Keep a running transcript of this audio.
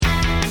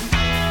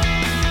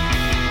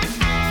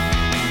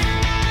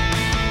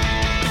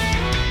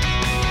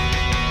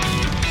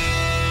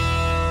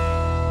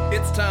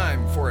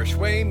Flourish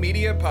Way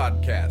Media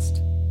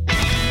Podcast.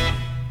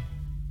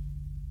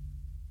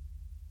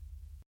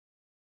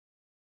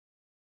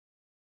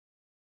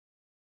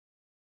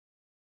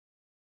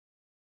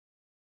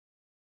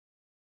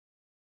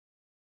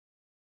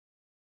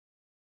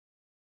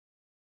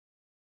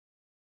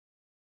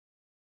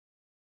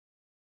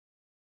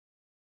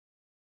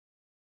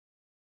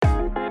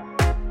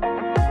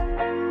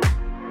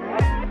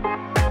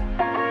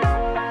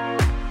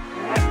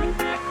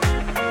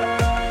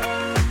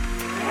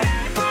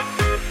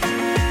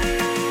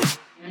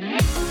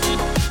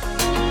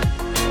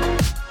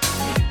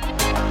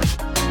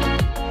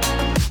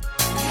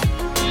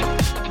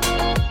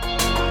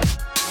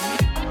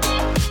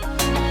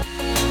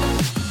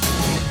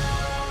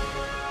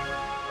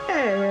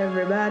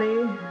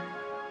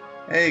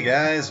 Hey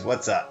guys,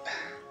 what's up?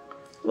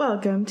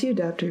 Welcome to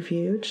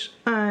Dubterfuge.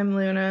 I'm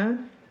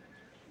Luna.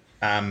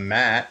 I'm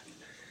Matt,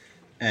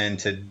 and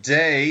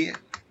today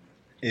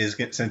is,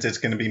 since it's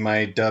going to be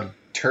my Dub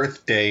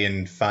Turth Day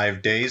in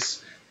 5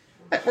 days,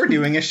 we're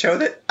doing a show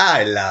that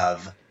I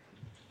love.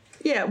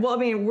 Yeah, well, I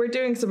mean, we're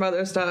doing some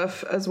other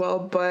stuff as well,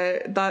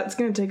 but that's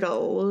going to take a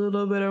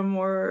little bit of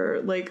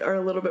more, or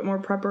a little bit more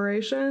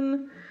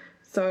preparation.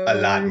 So a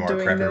lot more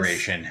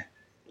preparation.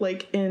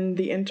 This, in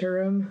the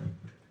interim.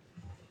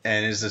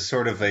 And is a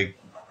sort of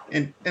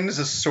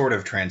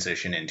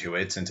transition into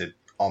it, since it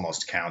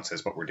almost counts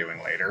as what we're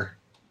doing later.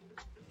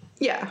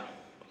 Yeah,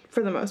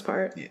 for the most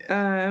part.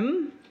 Yeah.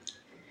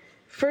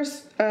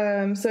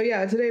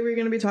 Today we're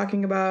going to be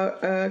talking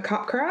about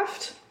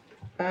Copcraft,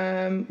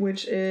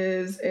 which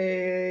is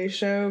a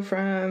show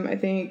from, I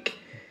think,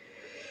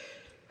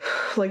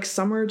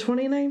 summer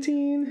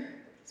 2019,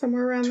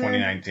 somewhere around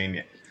 2019,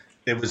 yeah.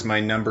 It was my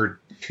number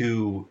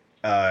 2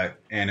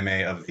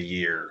 anime of the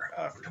year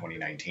for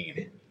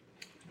 2019.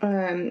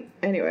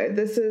 Anyway,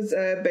 this is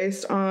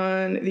based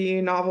on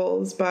the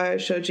novels by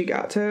Shoji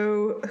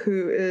Gato,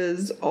 who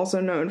is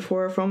also known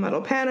for Full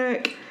Metal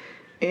Panic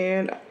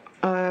and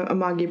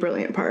Amagi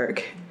Brilliant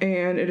Park.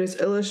 And it is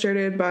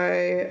illustrated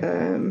by,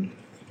 Range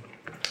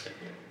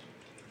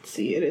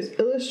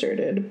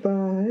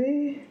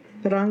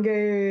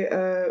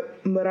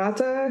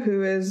Murata,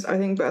 who is, I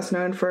think, best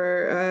known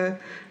for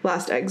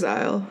Last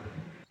Exile.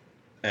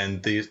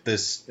 And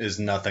this is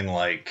nothing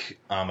like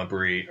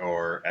Amabri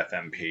or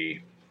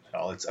FMP.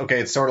 Well, it's okay.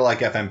 It's sort of like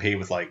FMP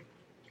with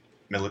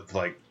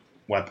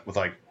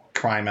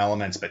crime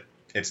elements, but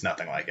it's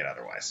nothing like it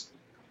otherwise.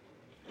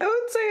 I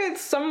would say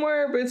it's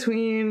somewhere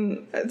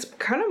between. It's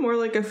kind of more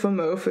like a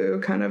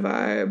Fumofu kind of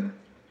vibe,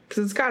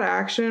 because it's got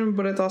action,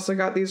 but it's also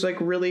got these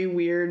really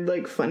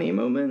weird funny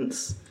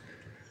moments.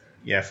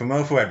 Yeah,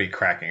 Fumofu, I'd be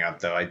cracking up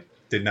though.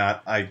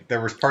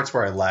 There was parts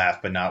where I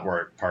laughed, but not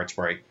parts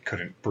where I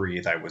couldn't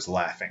breathe. I was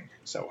laughing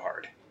so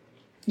hard.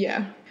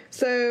 Yeah.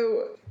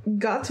 So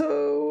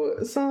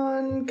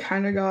Gato-san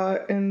kind of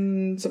got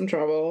in some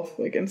trouble,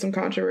 in some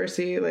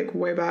controversy,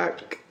 way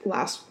back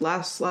last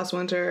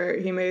winter.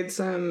 He made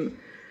some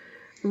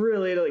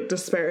really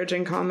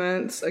disparaging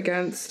comments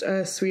against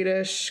a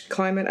Swedish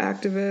climate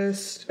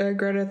activist,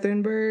 Greta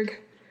Thunberg.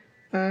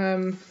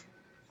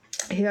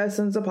 He has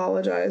since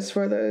apologized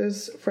for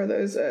those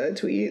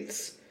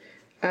tweets.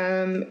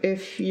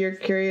 If you're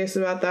curious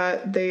about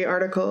that, the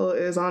article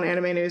is on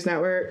Anime News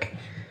Network.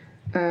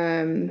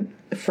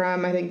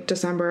 From I think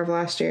December of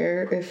last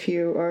year, if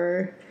you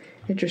are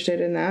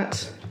interested in that.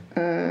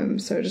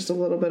 So just a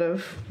little bit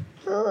of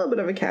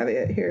a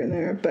caveat here and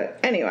there. But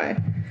anyway,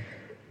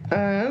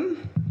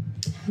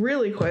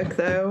 really quick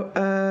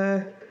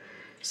though.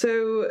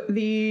 So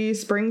the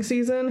spring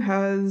season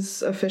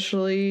has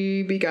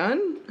officially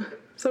begun,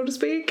 so to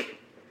speak.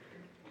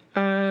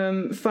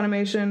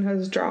 Funimation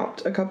has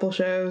dropped a couple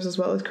shows as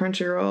well as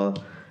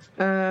Crunchyroll.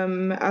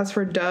 As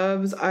for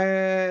dubs,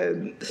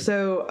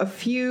 so a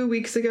few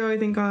weeks ago, I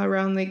think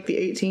around the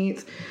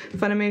 18th,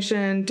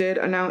 Funimation did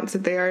announce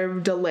that they are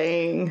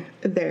delaying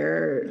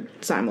their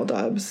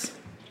simuldubs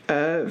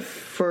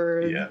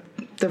for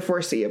the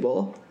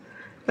foreseeable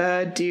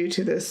due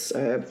to this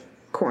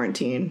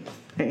quarantine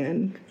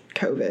and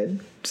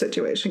COVID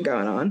situation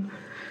going on.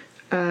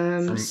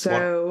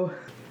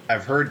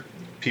 I've heard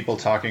people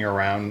talking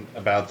around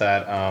about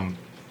that.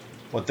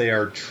 What they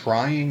are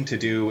trying to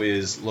do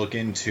is look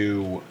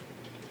into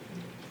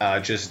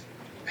just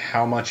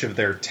how much of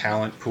their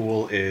talent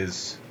pool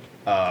is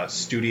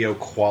studio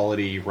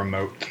quality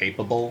remote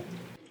capable,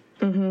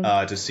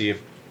 to see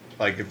if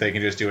they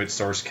can just do it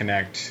Source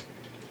Connect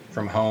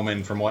from home.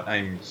 And from what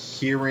I'm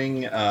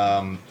hearing,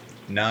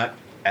 not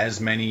as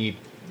many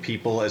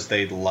people as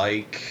they'd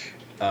like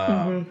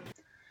are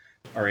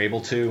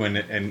able to,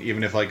 and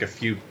even if a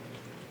few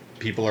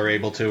people are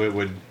able to, it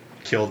would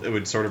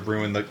sort of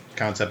ruin the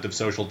concept of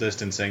social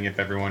distancing if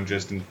everyone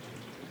just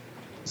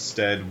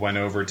instead went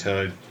over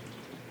to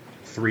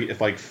 100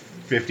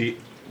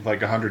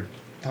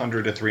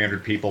 to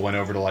 300 people went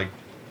over to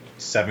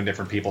 7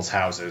 different people's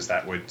houses.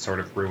 That would sort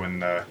of ruin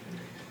the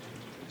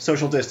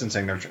social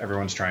distancing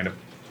everyone's trying to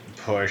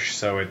push.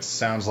 So it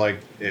sounds like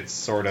it's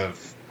sort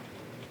of,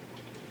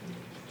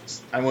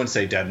 I wouldn't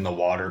say dead in the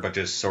water, but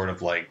just sort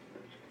of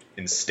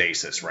in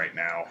stasis right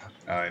now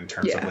in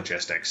terms of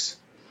logistics.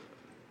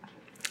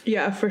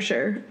 Yeah, for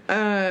sure.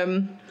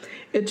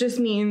 It just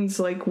means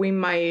like we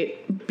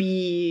might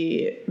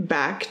be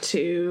back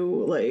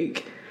to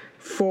like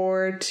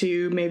 4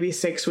 to maybe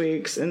 6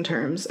 weeks in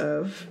terms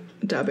of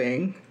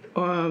dubbing.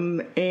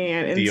 And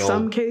in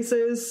some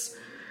cases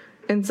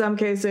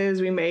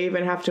we may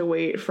even have to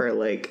wait for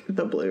like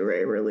the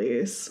Blu-ray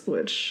release,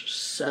 which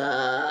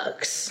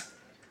sucks.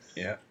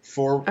 Yeah.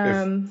 For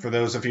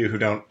those of you who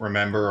don't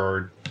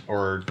remember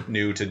or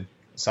new to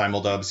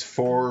simuldubs,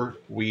 4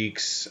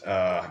 weeks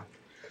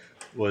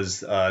was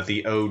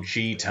the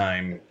OG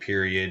time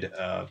period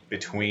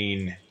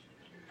between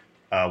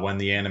when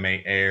the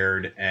anime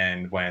aired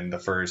and when the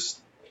first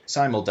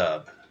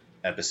simuldub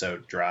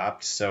episode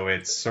dropped. So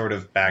it's sort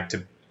of back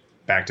to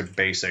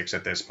basics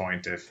at this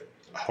point. If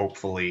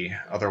hopefully,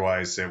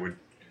 otherwise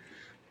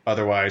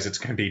it's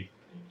going to be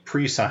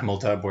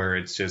pre-simuldub, where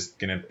it's just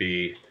going to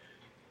be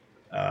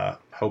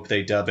hope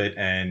they dub it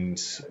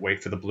and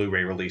wait for the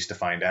Blu-ray release to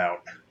find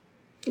out.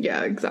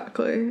 Yeah,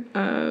 exactly.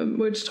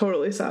 Which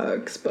totally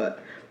sucks, but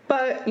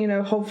you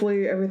know,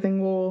 hopefully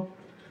everything will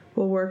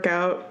work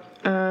out.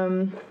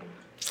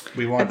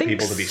 We want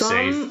people to be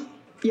safe.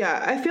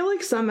 Yeah, I feel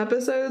like some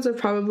episodes have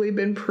probably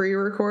been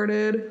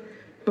pre-recorded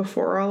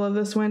before all of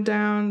this went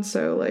down.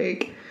 So,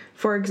 like,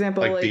 for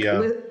example, like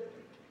the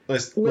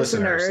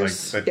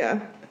listeners, like,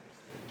 yeah,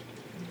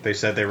 they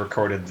said they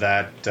recorded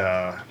that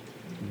that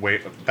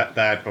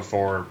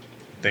before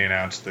they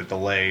announced the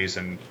delays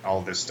and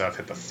all this stuff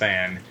hit the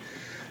fan.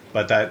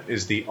 But that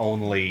is the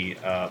only.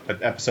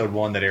 But episode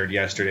 1 that aired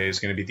yesterday is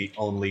going to be the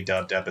only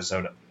dubbed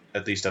episode,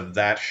 at least of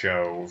that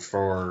show,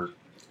 for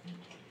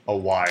a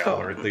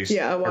while, or at least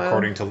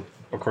according to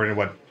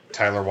what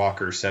Tyler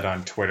Walker said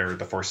on Twitter,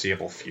 the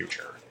foreseeable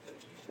future.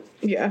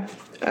 Yeah.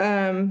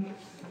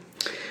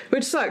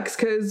 Which sucks,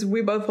 because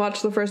we both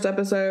watched the first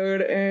episode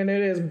and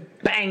it is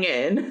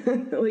banging.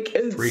 Like,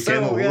 it's freaking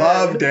so good.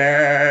 Loved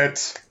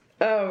it.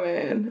 Oh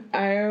man,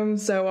 I am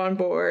so on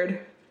board.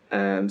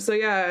 So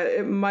yeah,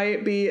 it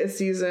might be a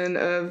season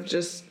of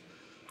just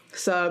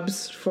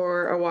subs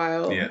for a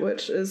while,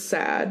 which is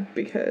sad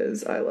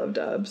because I love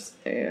dubs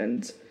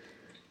and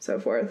so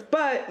forth.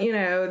 But, you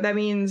know, that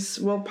means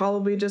we'll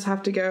probably just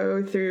have to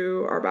go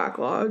through our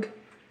backlog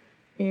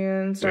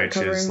and start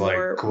covering more. Which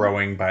is like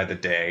growing by the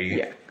day.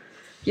 Yeah.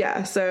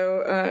 Yeah,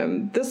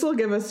 so this will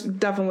give us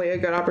definitely a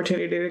good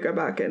opportunity to go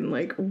back and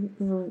like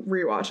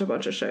rewatch a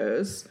bunch of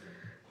shows,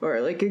 or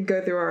like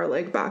go through our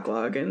like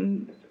backlog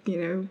and, you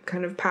know,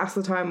 kind of pass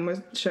the time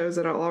with shows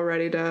that are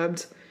already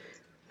dubbed.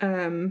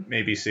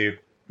 Maybe see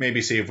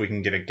if we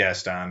can get a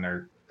guest on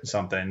or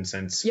something,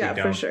 since we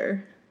don't, for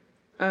sure.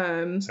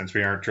 Since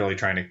we aren't really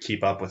trying to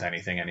keep up with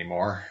anything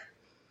anymore.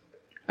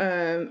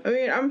 I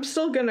mean, I'm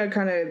still gonna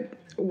kind of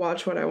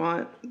watch what I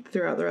want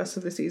throughout the rest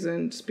of the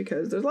season, just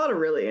because there's a lot of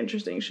really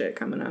interesting shit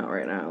coming out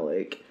right now.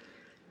 Like,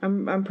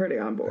 I'm pretty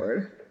on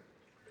board.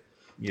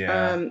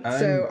 Yeah.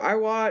 So I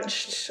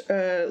watched.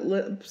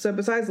 So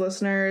besides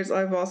listeners,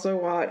 I've also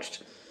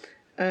watched.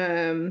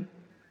 I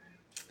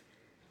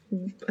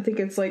think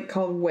it's like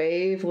called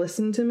Wave.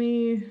 Listen to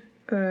Me.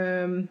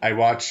 I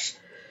watched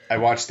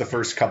the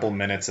first couple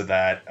minutes of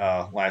that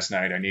last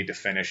night. I need to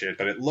finish it,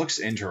 but it looks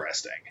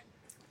interesting.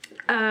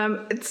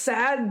 It's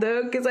sad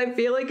though, because I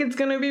feel like it's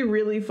gonna be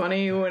really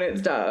funny when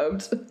it's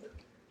dubbed.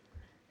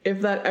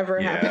 If that ever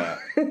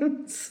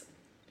happens.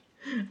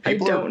 I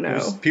don't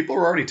know. People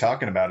are already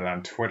talking about it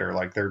on Twitter.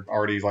 Like, they're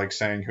already like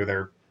saying who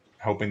they're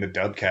hoping the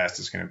dub cast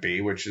is going to be,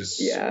 which is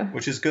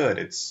good.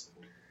 It's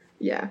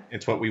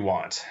what we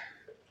want.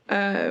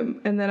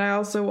 And then I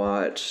also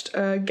watched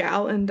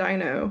Gal and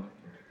Dino,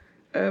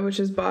 which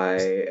is by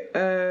it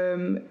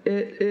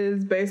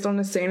is based on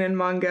a seinen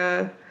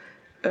manga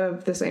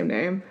of the same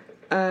name.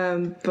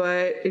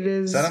 But it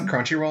is. Is that on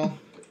Crunchyroll?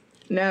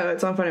 No,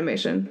 it's on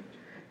Funimation.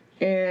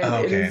 And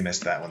I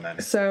missed that one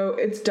then. So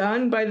it's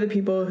done by the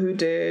people who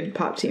did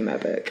Pop Team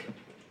Epic.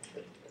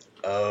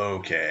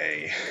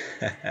 Okay.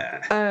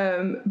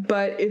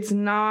 But it's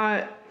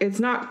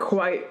not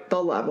quite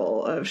the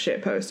level of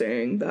shit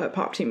posting that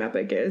Pop Team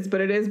Epic is, but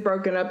it is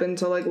broken up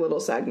into like little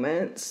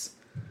segments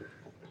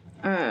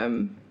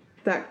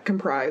that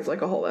comprise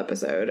like a whole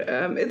episode.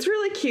 It's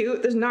really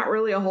cute. There's not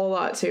really a whole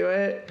lot to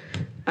it.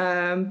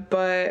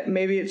 But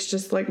maybe it's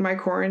just like my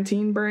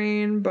quarantine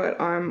brain,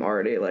 but I'm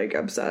already like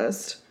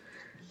obsessed.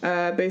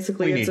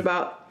 Basically it's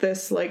about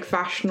this like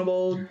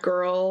fashionable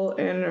girl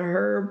and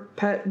her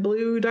pet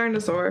blue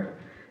dinosaur,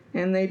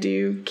 and they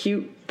do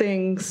cute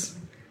things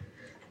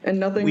and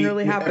nothing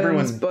really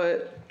happens,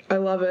 but I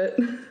love it.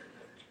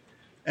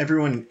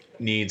 Everyone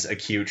needs a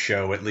cute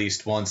show at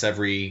least once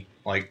every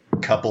like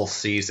couple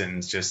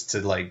seasons, just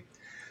to like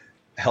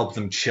help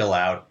them chill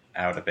out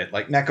a bit.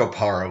 Like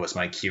Nekopara was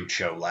my cute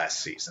show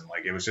last season.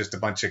 Like, it was just a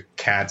bunch of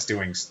cat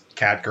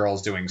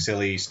girls doing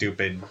silly,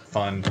 stupid,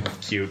 fun,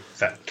 cute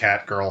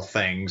cat girl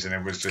things, and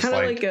it was just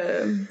like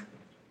a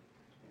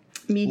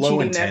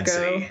low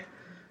intensity. Neko.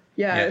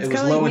 Yeah, it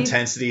was low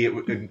intensity, it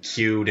was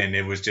cute, and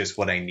it was just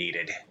what I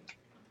needed.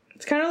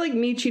 It's kind of like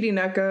Michi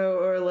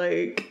Neko or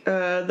like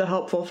The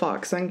Helpful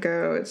Fox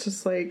Senko. It's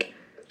just like,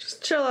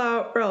 just chill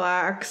out,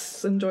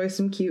 relax, enjoy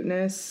some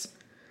cuteness.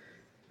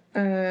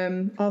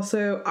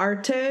 Also,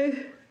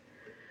 Arte.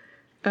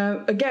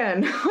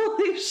 Again, all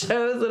these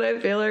shows that I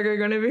feel like are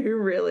going to be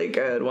really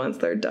good once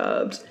they're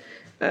dubbed.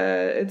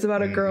 It's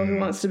about a girl who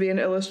wants to be an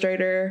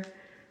illustrator.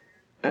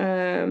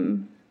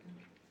 And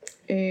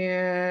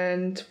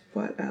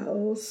what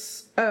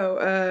else?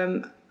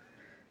 I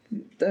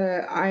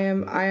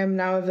am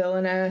now a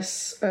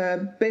villainess.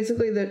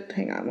 Basically,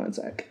 hang on one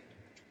sec.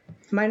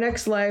 My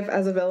Next Life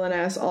as a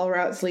Villainess, All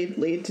Routes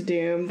Lead to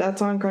Doom.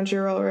 That's on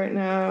Crunchyroll right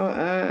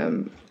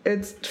now.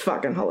 It's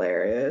fucking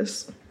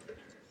hilarious.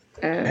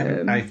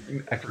 I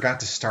forgot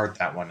to start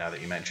that one now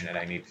that you mention it.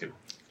 I need to.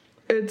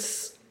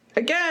 It's,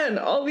 again,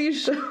 all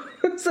these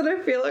shows that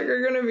I feel like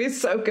are going to be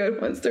so good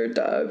once they're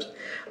dubbed.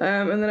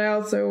 And then I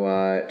also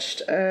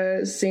watched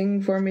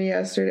Sing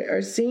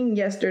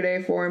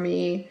Yesterday for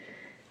Me,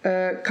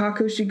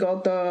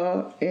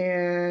 Kakushigoto,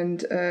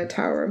 and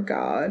Tower of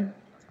God.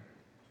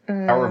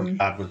 Tower of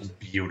God was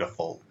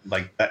beautiful.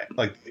 Like that,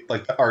 like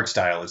the art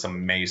style is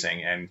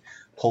amazing, and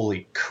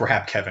holy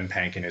crap, Kevin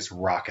Pankin is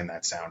rocking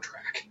that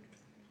soundtrack.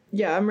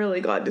 Yeah, I'm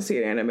really glad to see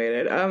it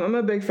animated. I'm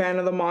a big fan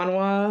of the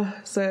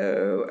manhwa,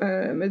 so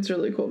it's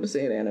really cool to see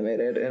it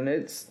animated, and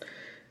it's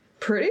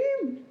pretty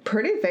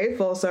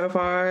faithful so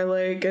far.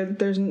 Like,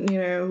 there's,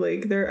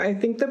 I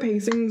think the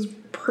pacing's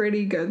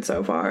pretty good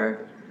so far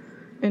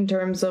in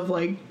terms of,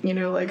 like,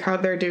 like how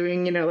they're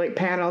doing, like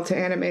panel to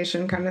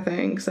animation kind of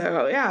thing.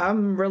 So yeah,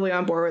 I'm really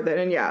on board with it,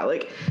 and yeah,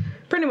 like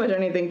pretty much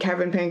anything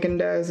Kevin Pankin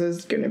does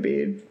is gonna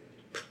be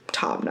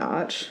top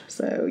notch.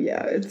 So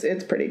yeah,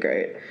 it's pretty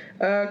great.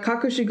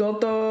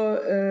 Kakushigoto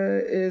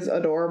is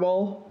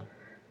adorable,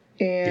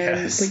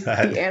 and yes,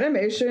 the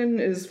animation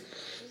is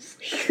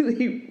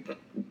really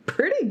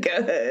pretty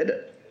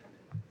good.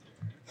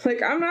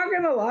 Like, I'm not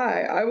gonna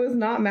lie, I was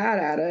not mad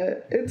at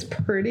it. It's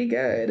pretty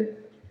good.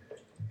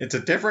 It's a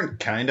different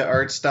kind of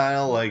art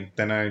style, like,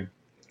 than I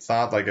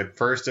thought. Like, at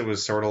first it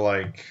was sort of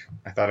like,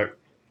 I thought it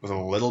was a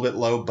little bit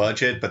low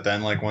budget, but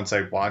then, like, once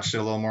I watched it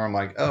a little more, I'm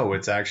like, oh,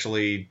 it's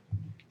actually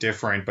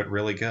different but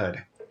really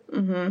good.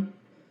 Mm-hmm.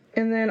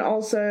 And then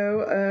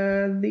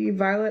also the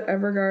Violet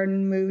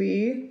Evergarden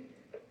movie,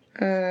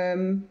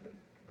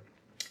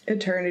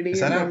 Eternity.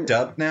 Is that out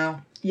dubbed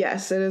now?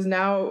 Yes, it is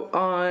now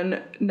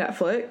on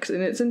Netflix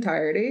in its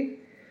entirety.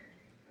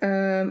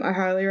 I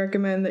highly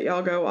recommend that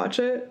y'all go watch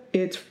it.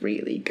 It's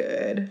really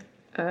good.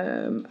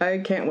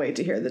 I can't wait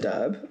to hear the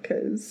dub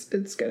because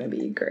it's gonna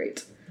be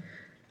great.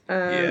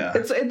 Yeah.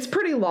 It's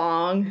pretty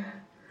long.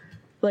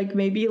 Like,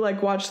 maybe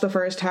like watch the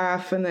first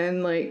half and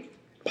then like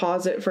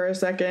pause it for a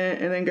second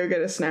and then go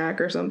get a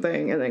snack or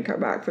something and then come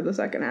back for the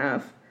second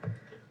half.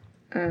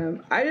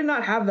 I did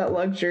not have that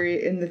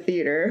luxury in the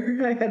theater.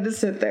 I had to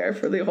sit there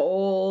for the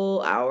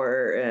whole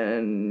hour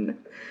and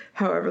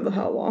however the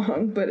hell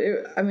long. But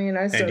I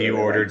still and you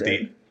really ordered liked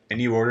it.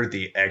 and you ordered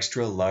the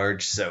extra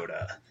large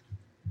soda.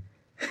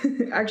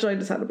 Actually, I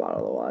just had a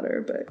bottle of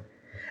water, but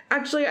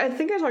actually, I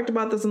think I talked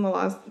about this in one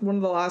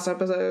of the last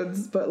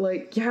episodes. But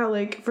like, yeah,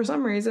 like for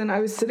some reason,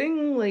 I was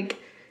sitting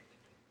like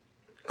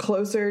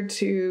closer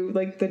to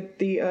like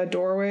the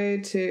doorway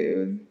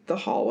to the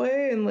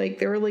hallway, and like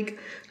they were like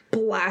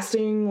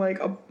blasting like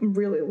a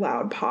really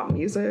loud pop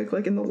music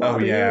like in the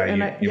lobby. Oh yeah,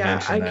 and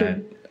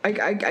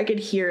I could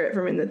hear it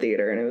from in the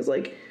theater, and it was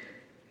like,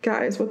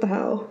 guys, what the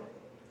hell?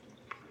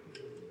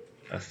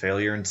 A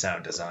failure in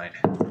sound design.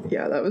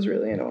 Yeah, that was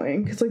really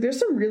annoying. Because, like, there's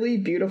some really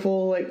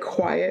beautiful, like,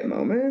 quiet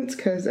moments.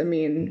 Because,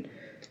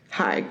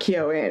 hi,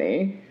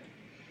 KyoAni.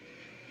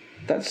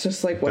 That's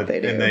just, like, what they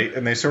do.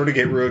 And they sort of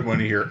get rude when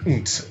you hear...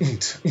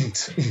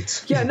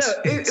 Yeah, no,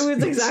 it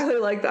was exactly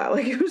like that.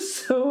 Like, it was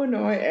so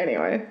annoying.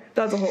 Anyway,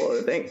 that's a whole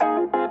other thing.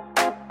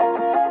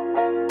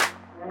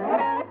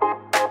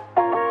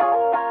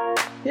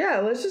 Yeah,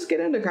 let's just get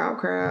into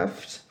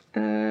Cowcraft.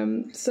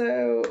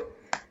 So,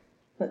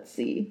 let's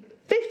see.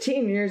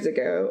 15 years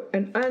ago,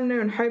 an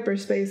unknown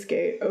hyperspace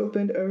gate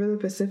opened over the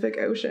Pacific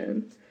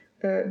Ocean.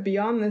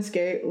 Beyond this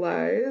gate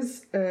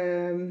lies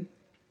Reto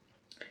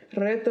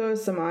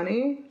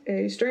Samani,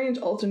 a strange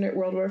alternate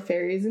world where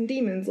fairies and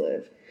demons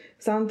live.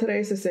 San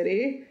Teresa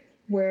City,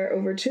 where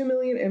over 2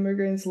 million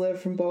immigrants live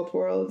from both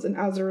worlds, and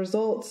as a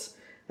result,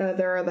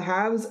 there are the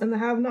haves and the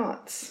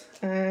have-nots.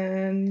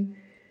 And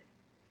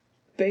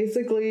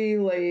basically,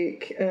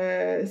 like,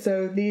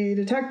 so the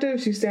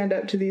detectives who stand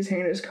up to these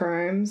heinous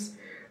crimes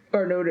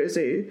are known as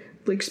a,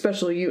 like,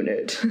 special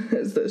unit,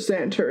 as the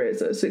San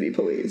Teresa City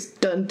Police.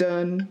 Dun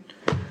dun.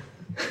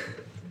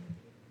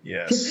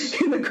 Yes.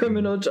 In the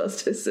criminal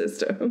justice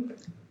system.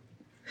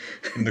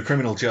 In the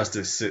criminal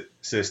justice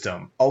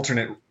system,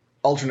 alternate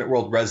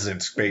world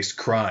residence-based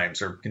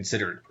crimes are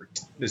considered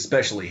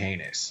especially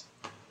heinous.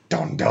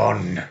 Dun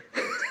dun.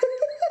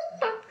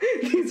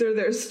 These are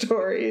their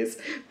stories.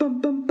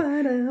 Bum, bum,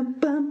 ba-dum,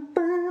 bum,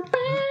 bum,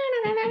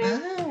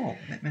 ba-da-da-da.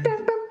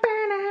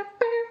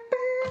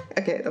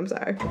 Okay, I'm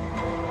sorry.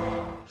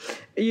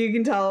 You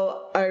can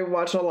tell I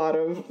watch a lot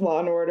of Law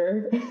and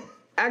Order.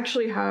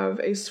 actually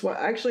have I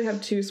actually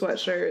have 2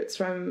 sweatshirts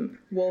from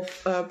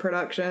Wolf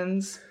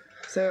Productions.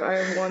 So I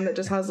have one that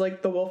just has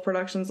like the Wolf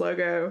Productions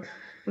logo,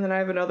 and then I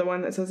have another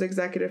one that says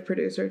executive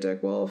producer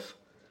Dick Wolf.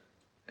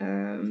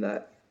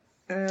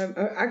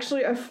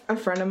 Actually a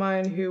friend of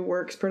mine who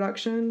works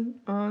production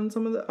on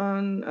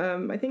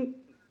I think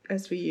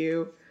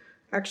SVU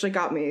actually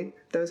got me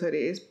those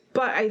hoodies,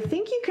 but I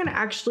think you can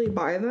actually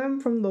buy them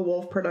from the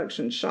Wolf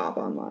Productions shop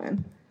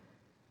online.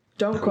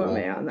 Don't quote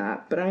me on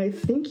that, but I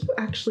think you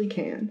actually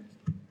can.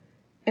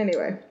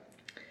 Anyway,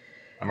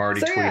 I'm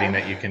already tweeting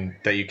that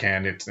you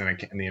can. It's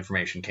and the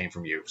information came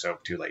from you, so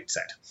too late.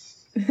 Said.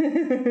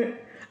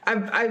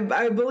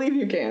 I believe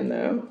you can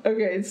though.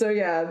 Okay, so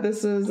yeah,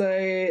 this is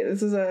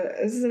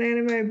an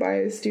anime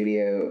by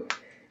Studio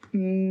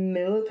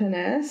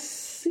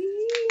Millioness.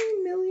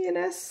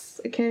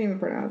 I can't even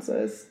pronounce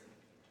this.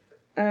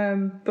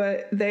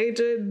 But they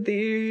did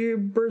the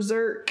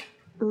Berserk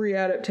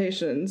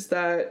readaptations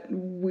that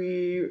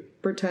we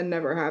pretend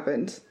never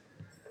happened.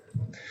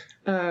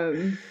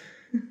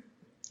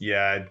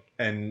 Yeah,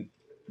 and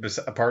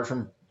apart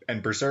from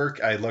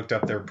Berserk, I looked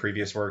up their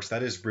previous works.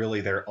 That is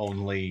really their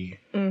only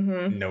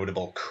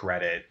notable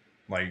credit.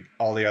 Like,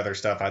 all the other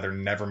stuff either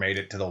never made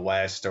it to the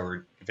West,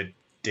 or if it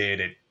did,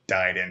 it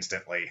died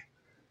instantly.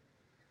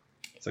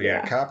 So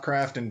yeah,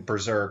 Copcraft and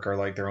Berserk are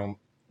like their own.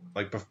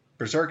 Like,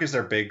 Berserk is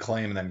their big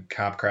claim, and then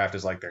Copcraft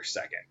is like their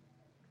second.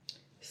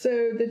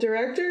 So the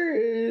director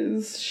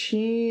is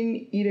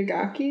Shin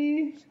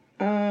Itagaki.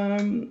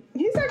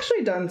 He's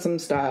actually done some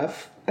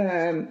stuff.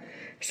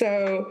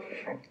 So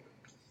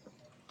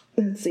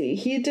let's see.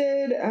 He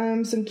did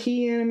some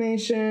key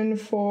animation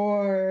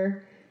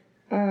for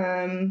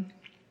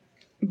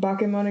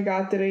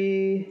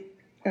Bakemonogatari,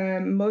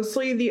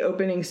 mostly the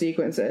opening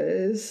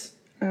sequences.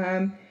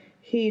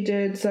 He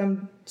did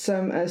some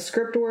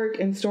script work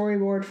and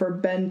storyboard for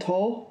Ben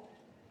Toll.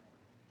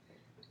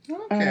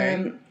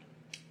 Okay.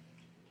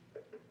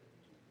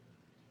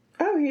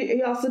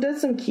 He also did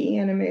some key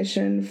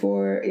animation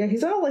for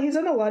he's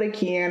done a lot of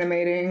key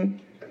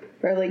animating,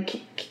 or like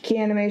key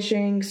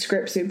animation,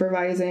 script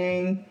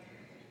supervising,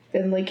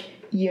 and like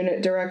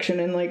unit direction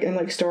and like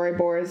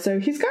storyboards. So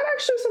he's got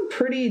actually some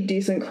pretty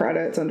decent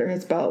credits under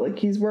his belt. Like,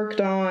 he's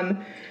worked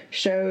on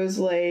shows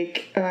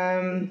like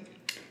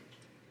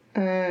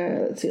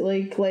let's see,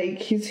 like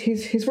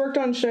he's worked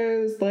on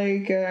shows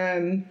like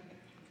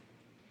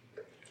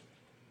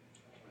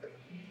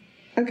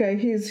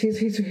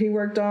he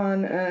worked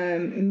on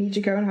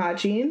Michiko and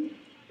Hachin.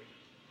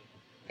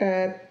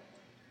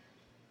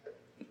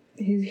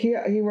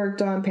 He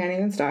worked on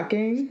Panty and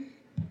Stocking.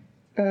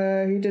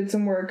 He did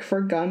some work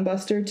for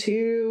Gunbuster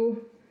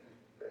 2,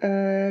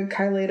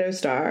 Kaleido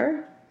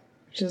Star,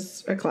 which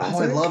is a classic.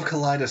 Oh, I love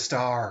Kaleido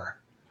Star.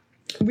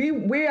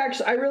 We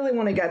actually, I really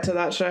want to get to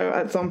that show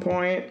at some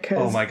point. Cause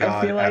oh my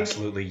god, I feel like,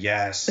 absolutely,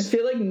 yes. I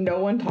feel like no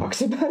one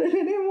talks about it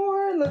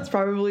anymore, and that's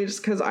probably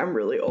just because I'm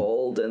really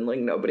old and like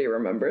nobody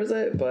remembers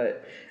it,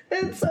 but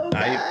it's so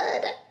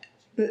good.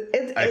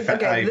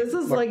 This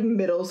is like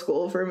middle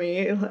school for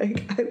me.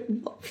 Like, I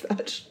love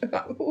that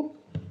show.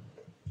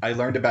 I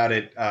learned about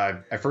it.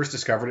 I first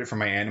discovered it from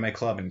my anime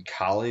club in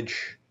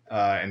college,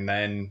 and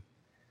then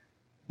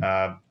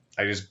I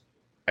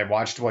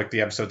watched like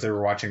the episodes they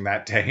were watching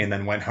that day, and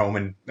then went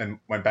home and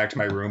went back to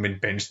my room and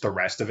binged the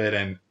rest of it.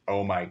 And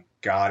oh my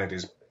god, it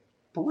is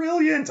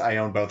brilliant! I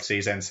own both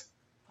seasons.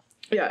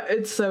 Yeah,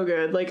 it's so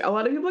good. Like, a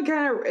lot of people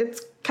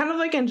it's kind of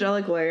like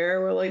Angelic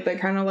Layer, where like they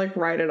kind of like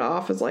write it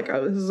off as like,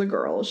 oh, this is a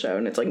girl show,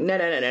 and it's like no,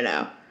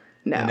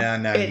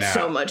 it's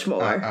so much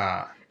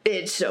more.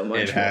 It's so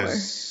much more.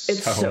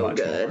 It's so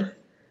good. More.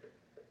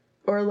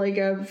 Or like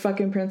a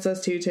fucking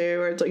Princess Tutu,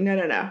 where it's like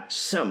no,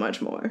 so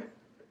much more.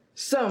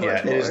 So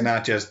much more. It is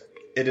not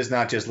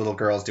just little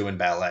girls doing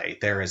ballet.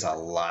 There is a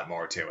lot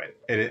more to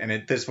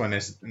it. This one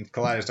is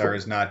Kaleido Star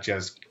is not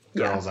just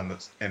girls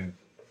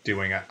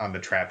doing it on the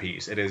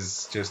trapeze. It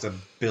is just a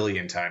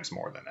billion times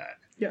more than that.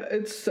 Yeah,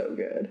 it's so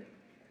good.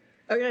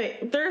 Okay,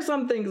 there are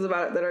some things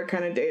about it that are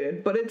kind of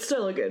dated, but it's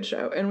still a good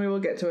show, and we will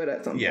get to it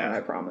at some point,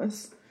 I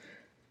promise.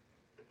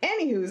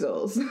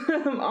 Anyhoozles,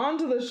 on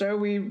to the show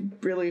we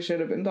really should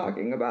have been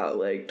talking about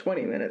like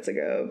 20 minutes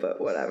ago,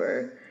 but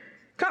whatever.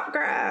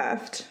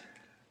 Copcraft!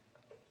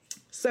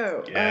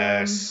 So,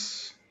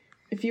 yes.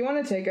 If you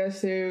want to take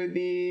us through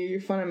the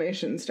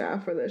Funimation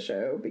staff for this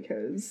show,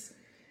 because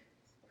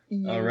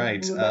you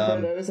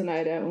remember those and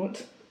I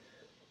don't.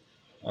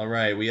 All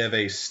right, we have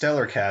a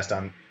stellar cast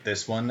on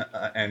this one,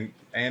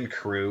 and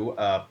crew.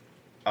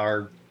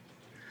 Our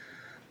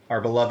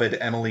beloved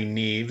Emily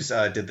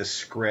Neves did the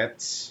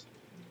scripts.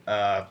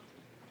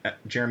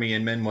 Jeremy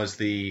Inman was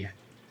the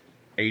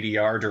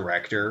ADR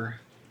director,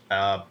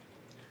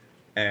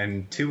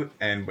 and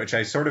which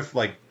I sort of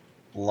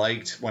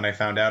liked when I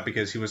found out,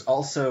 because he was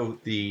also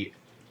the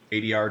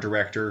ADR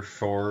director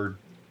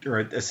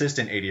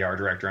assistant ADR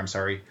director, I'm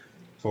sorry,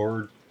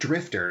 for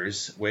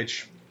Drifters,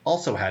 which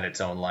also had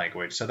its own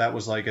language. So that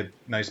was like a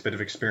nice bit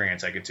of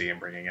experience I could see him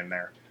bringing in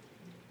there.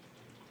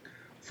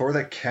 For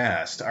the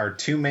cast, our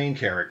two main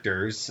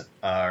characters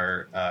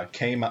are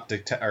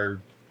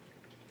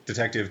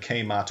Detective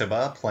Kay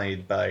Mataba,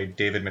 played by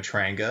David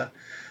Matranga,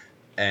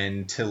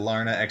 and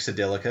Tilarna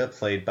Exadilica,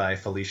 played by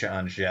Felicia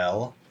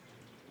Angel.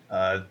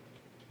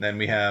 Then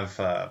we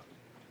have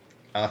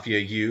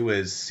Afia Yu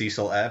as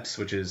Cecil Epps,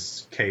 who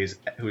is Kay's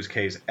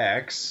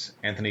ex.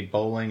 Anthony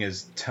Bowling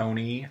as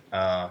Tony.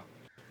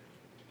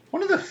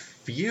 One of the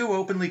few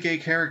openly gay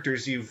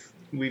characters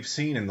we've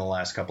seen in the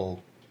last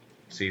couple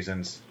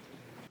seasons.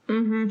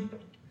 Mm-hmm.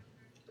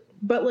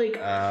 But like,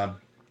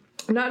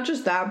 not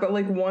just that, but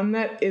like one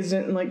that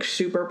isn't like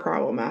super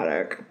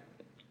problematic.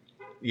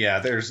 Yeah,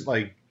 there's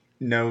like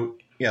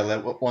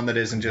one that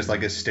isn't just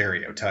like a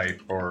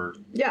stereotype or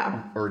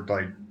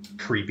like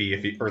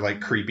creepy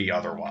creepy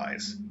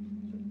otherwise.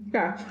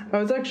 Yeah, I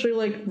was actually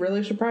like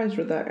really surprised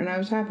with that, and I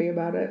was happy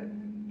about it.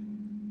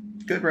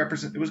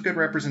 It was good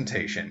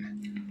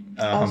representation.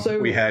 Also,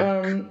 we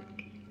had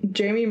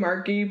Jamie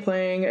Marchi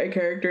playing a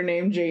character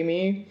named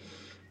Jamie,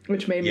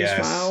 which made me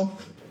smile.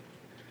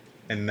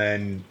 And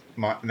then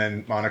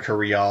Monica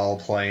Rial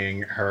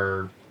playing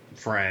her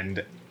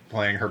friend,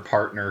 playing her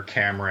partner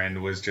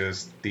Cameron, was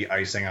just the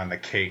icing on the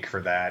cake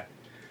for that.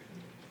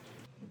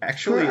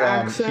 Actually,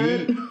 Jeremy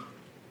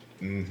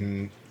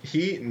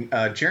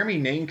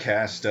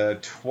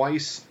namecast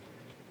twice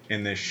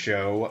in this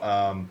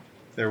show.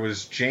 There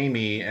was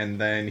Jamie, and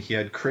then he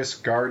had Chris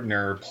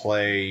Gardner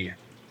play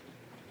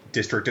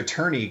District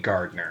Attorney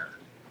Gardner.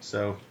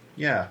 So,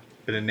 yeah,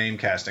 bit of name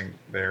casting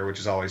there, which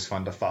is always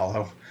fun to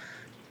follow.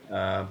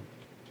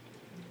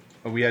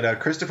 We had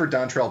Christopher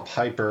Dontrell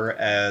Piper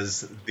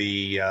as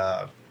the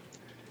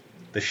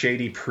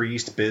shady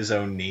priest Biz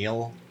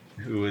O'Neill,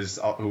 who was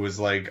always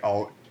like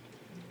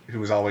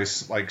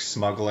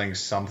smuggling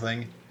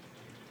something.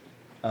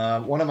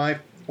 One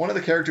of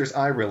the characters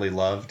I really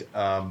loved,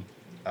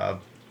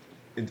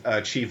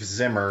 Chief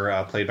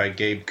Zimmer, played by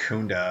Gabe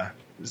Kunda.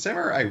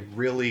 Zimmer, I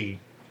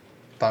really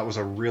thought was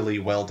a really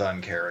well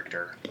done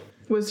character.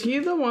 Was he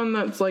the one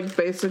that's like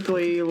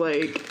basically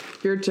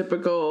like your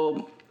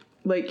typical,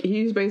 like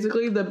he's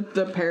basically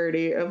the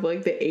parody of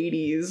like the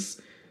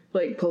 80s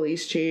like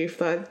police chief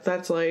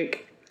that's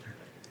like,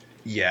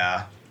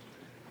 yeah,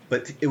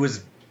 but it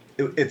was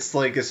a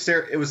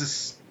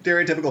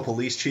stereotypical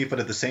police chief, but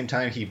at the same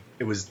time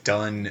it was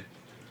done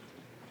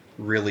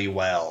really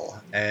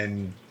well,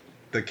 and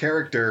the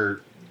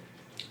character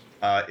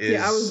is...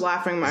 Yeah, I was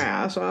laughing my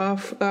ass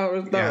off. That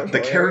was the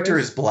character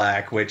is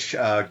black, which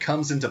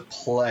comes into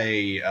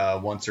play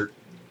once or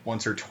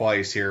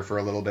twice here for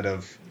a little bit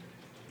of,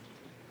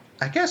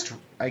 I guess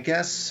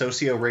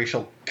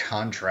socio-racial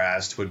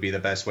contrast would be the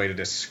best way to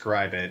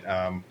describe it.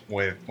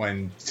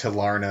 When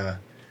Tilarna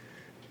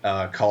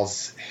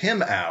calls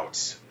him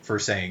out for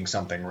saying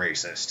something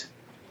racist.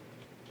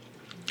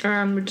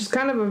 Which is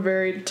kind of a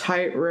very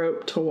tight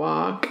rope to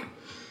walk.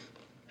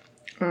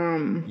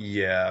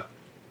 Yeah.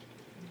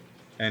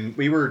 And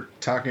we were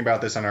talking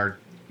about this on our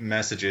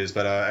messages,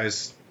 but how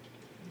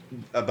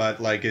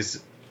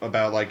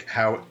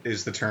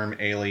is the term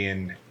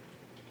alien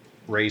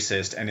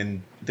racist? And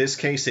in this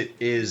case, it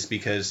is,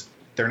 because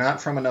they're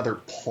not from another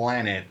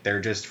planet;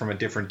 they're just from a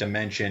different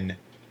dimension,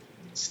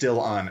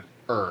 still on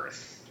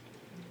Earth.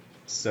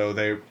 So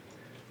they,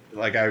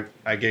 like,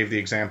 I gave the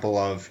example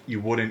of, you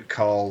wouldn't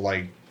call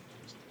like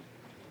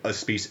a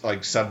species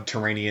like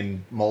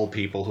subterranean mole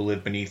people who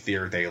live beneath the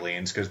Earth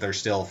aliens, because they're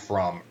still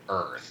from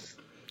Earth.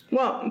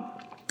 Well,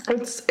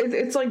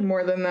 it's like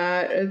more than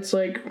that. It's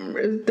like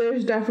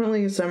there's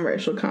definitely some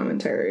racial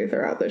commentary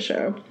throughout the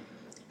show.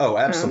 Oh,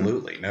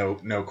 absolutely. No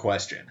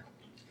question.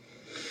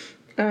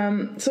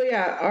 So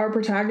yeah, our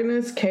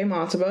protagonist, Kay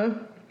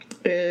Mataba,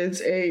 is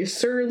a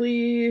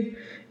surly,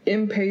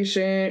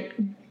 impatient,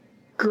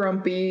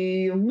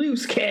 grumpy,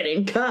 loose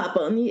cannon cop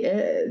on the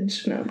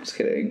edge. No, I'm just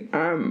kidding.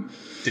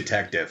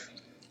 Detective.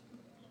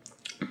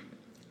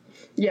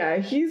 Yeah,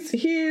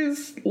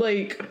 he's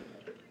like...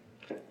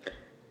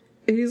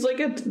 He's like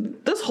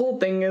this whole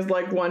thing is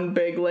like one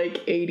big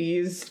like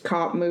 80s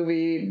cop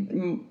movie,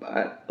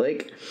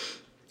 like,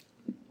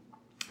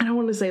 I don't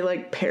want to say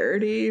like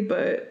parody,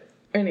 but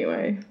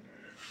anyway.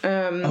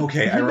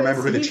 Okay, I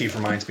remember who the chief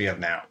reminds me of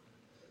now.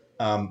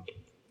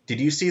 Did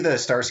you see the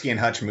Starsky and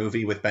Hutch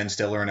movie with Ben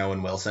Stiller and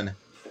Owen Wilson?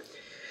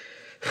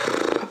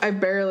 I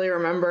barely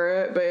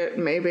remember it, but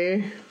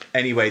maybe.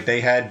 Anyway,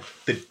 they had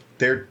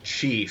their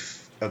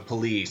chief of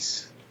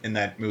police in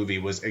that movie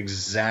was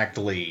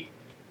exactly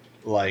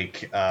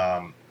like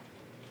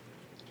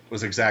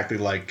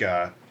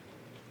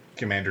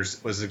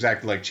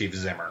Chief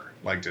Zimmer,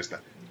 like just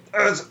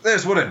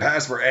this wouldn't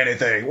pass for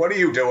anything. What are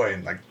you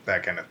doing? Like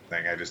that kind of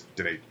thing. I just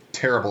did a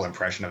terrible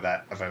impression of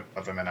that of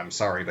him, and I'm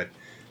sorry, but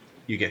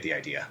you get the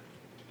idea.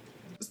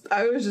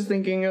 I was just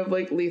thinking of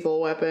like Lethal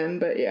Weapon,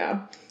 but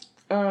yeah.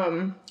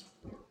 I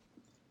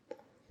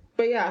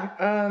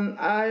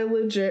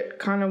legit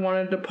kind of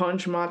wanted to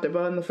punch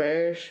Mataba in the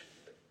face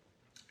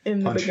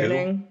in the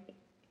beginning. Who?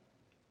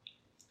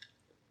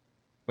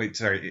 Wait,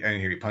 sorry, I didn't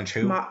hear you. Punch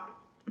who?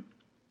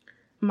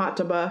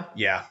 Mataba.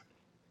 Yeah.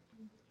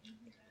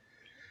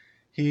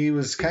 He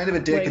was kind of a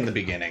dick in the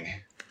beginning.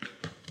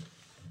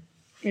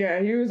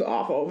 Yeah, he was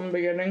awful in the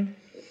beginning.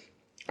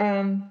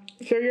 So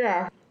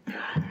yeah,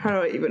 how do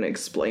I even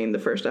explain the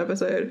first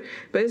episode?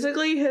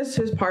 Basically,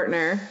 his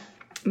partner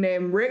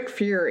named Rick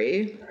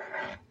Fury,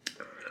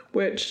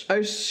 which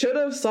I should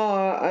have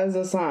saw as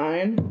a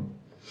sign.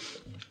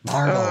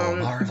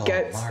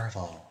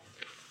 Marvel.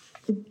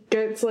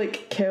 Gets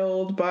like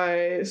killed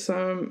by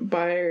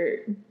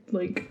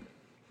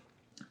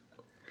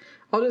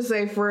I'll just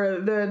say for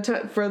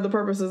the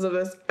purposes of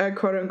this, a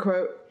quote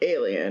unquote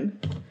alien,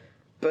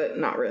 but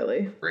not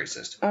really.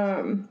 Racist.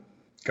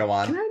 Go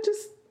on. Can I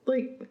just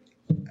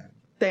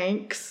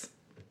thanks?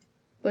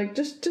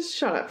 Just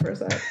shut up for a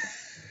sec.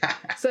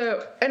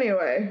 So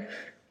anyway,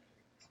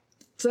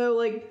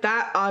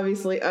 that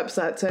obviously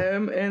upsets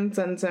him and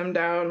sends him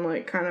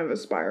down kind of a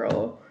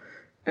spiral.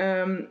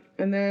 And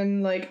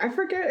then I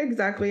forget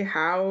exactly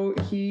how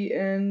he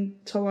and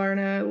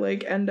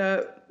Talarna end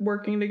up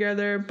working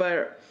together,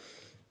 but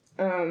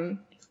in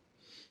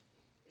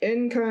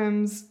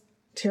comes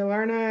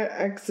Talarna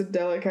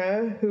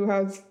Exedelica, who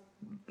has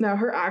now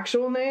her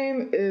actual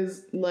name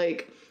is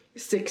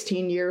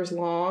 16 years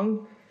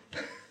long.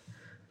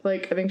 I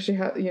think she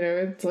has,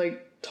 it's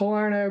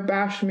Talarna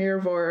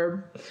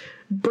Bashmirvor,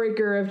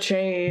 Breaker of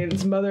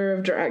Chains, Mother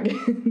of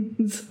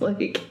Dragons.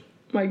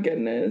 My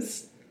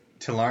goodness.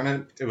 It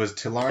was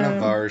Talarna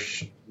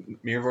Varsh,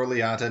 Mirvor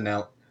Liata,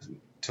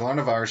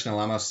 Talarna Varsh,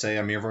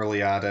 Nalamosea, Mirvor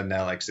Liata,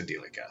 Nel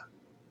Exedelica.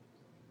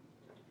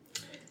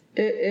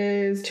 It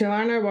is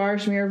Talarna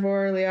Varsh,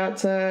 Mirvor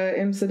Liata,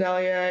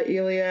 Imsedalia,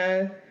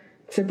 Elia,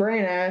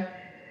 Tibrana,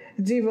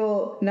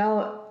 Devil,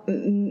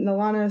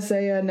 Nalana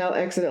Saya, Nel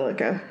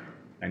Exedelica.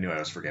 I knew I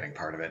was forgetting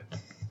part of it.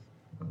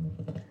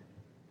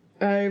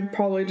 I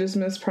probably just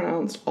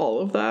mispronounced all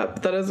of that,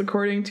 but that is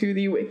according to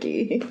the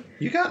wiki.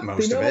 You got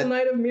most the of it. Noble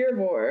Knight of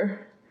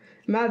Mirvor,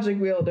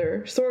 magic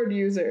wielder, sword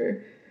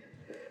user,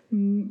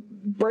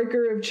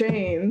 breaker of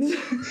chains,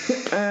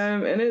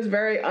 and is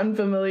very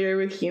unfamiliar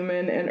with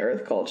human and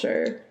earth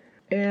culture.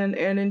 And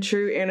in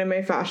true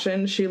anime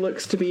fashion, she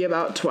looks to be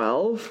about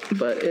 12,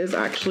 but is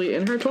actually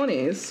in her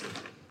 20s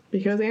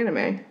because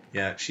anime.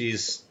 Yeah,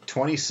 she's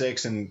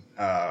 26 in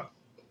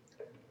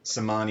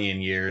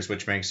Samanian years,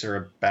 which makes her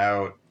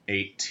about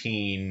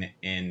 18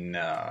 in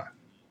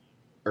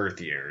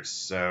Earth years.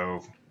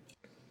 So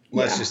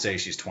let's just say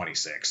she's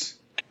 26.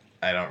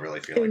 I don't really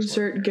feel like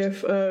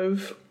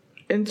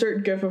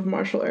insert gif of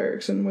Marshall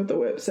Erickson with the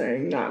whip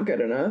saying not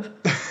good enough.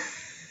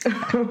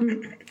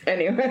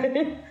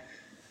 Anyway.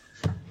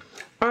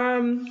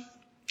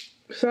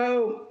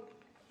 So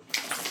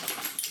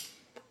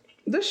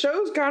this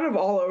show's kind of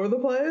all over the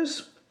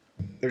place.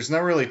 There's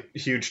not really a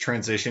huge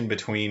transition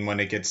between when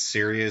it gets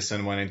serious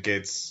and when it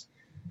gets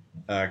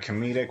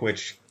comedic,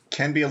 which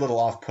can be a little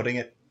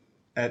off-putting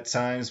at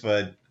times,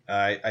 but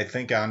I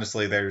think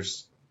honestly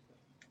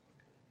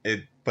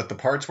but the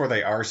parts where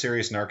they are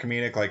serious and are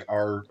comedic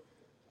are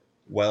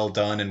well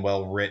done and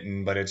well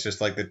written, but it's just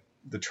the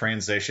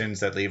transitions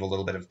that leave a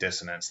little bit of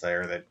dissonance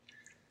there that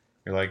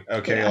you're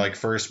okay,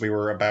 first we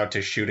were about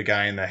to shoot a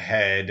guy in the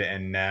head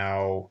and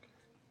now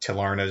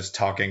Talarna's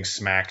talking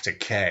smack to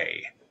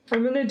Kay.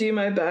 I'm gonna do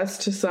my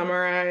best to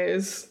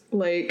summarize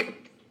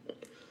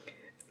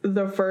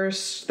the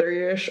first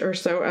 3-ish or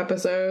so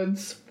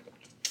episodes.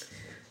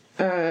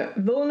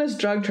 Villainous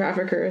drug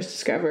trafficker is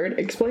discovered,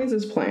 explains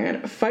his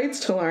plan,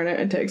 fights Talarna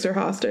and takes her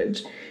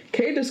hostage.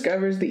 Kay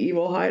discovers the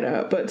evil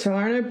hideout, but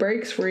Talarna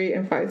breaks free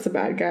and fights the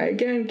bad guy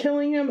again,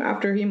 killing him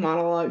after he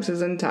monologues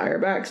his entire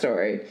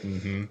backstory.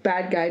 Mm-hmm.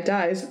 Bad guy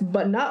dies,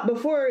 but not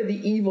before the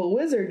evil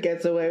wizard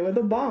gets away with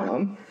a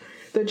bomb.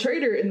 The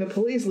traitor in the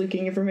police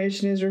leaking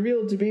information is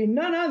revealed to be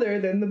none other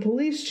than the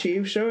police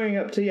chief, showing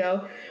up to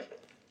yell,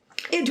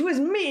 "It was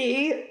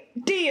me,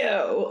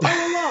 Dio,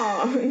 all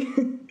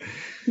along."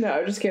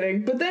 No, just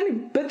kidding. But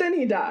then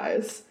he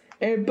dies.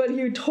 But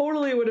he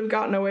totally would have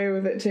gotten away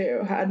with it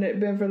too, hadn't it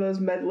been for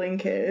those meddling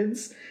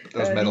kids.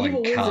 The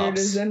evil wizard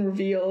is then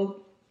revealed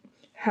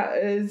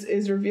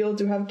is revealed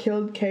to have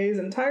killed Kay's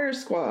entire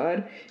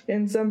squad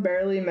in some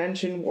barely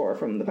mentioned war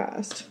from the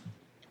past.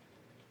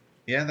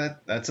 Yeah,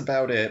 that's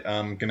about it.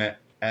 I'm gonna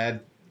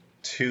add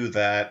to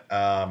that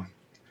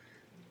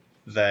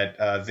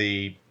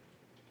the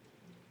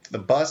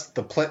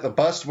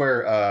bust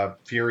where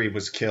Fury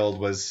was killed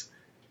was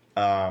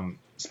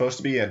supposed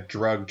to be a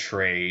drug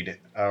trade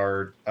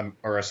or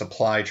a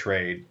supply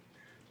trade,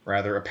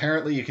 rather.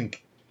 Apparently,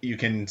 you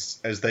can,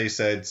 as they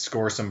said,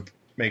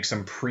 make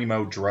some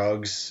primo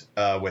drugs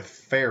with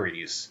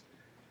fairies.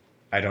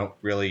 I don't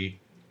really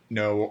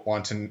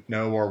want to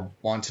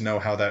know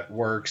how that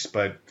works,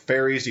 but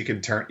fairies you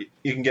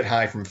can get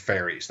high from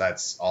fairies.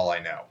 That's all I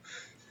know.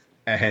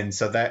 And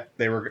so that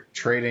they were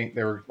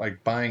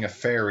buying a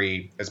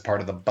fairy as part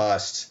of the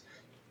bust,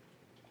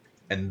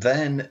 and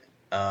then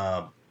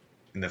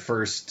in the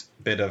first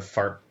bit of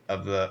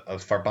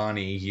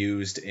Farbani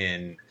used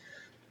in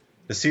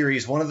the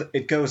series,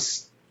 it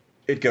goes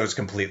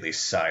completely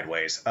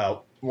sideways.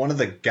 One of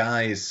the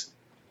guys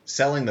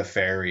selling the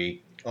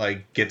fairy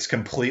gets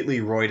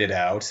completely roided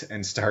out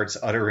and starts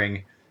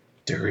uttering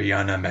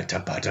Duriana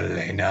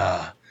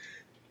Metabatalena,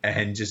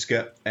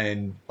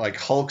 and like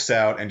hulks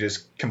out and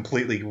just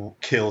completely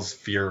kills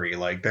Fury.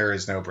 Like, there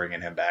is no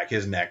bringing him back.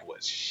 His neck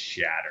was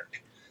shattered.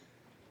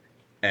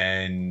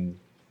 And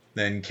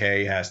then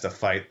Kay has to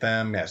fight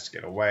them, has to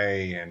get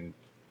away, and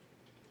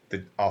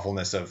the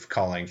awfulness of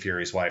calling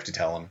Fury's wife to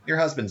tell him, your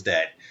husband's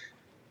dead.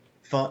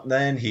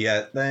 Then he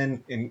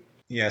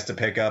has to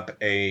pick up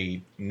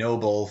a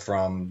noble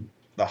from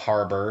the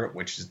harbor,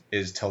 which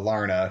is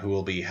Talarna, who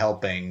will be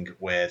helping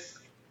with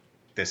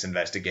this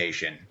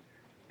investigation.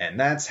 And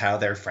that's how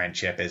their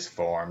friendship is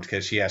formed,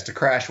 because she has to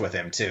crash with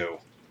him, too.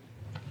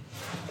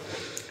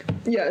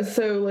 Yeah,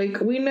 so,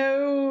 like, we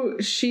know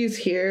she's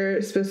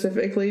here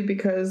specifically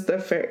because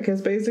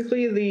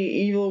basically the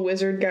evil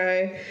wizard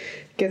guy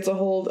gets a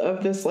hold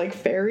of this, like,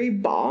 fairy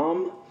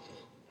bomb,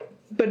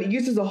 but it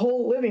uses a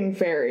whole living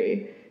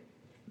fairy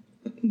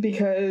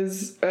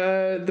because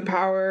the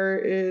power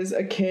is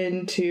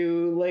akin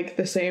to, like,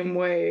 the same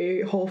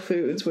way Whole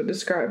Foods would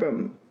describe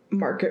a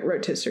market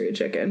rotisserie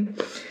chicken.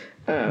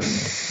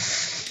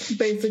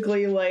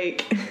 Basically,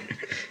 like,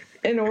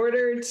 in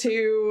order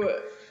to...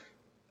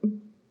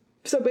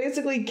 So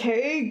basically,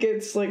 Kay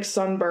gets, like,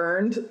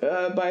 sunburned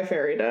by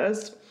fairy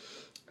dust.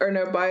 Or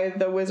no, by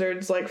the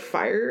wizard's, like,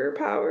 fire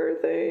power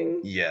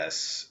thing.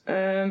 Yes.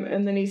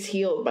 And then he's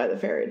healed by the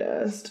fairy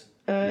dust.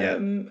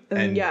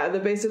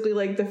 Basically,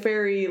 like, the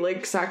fairy,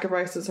 like,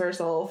 sacrifices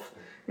herself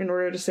in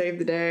order to save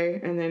the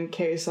day. And then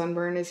Kay's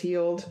sunburn is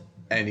healed.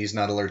 And he's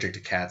not allergic to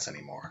cats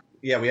anymore.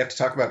 Yeah, we have to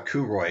talk about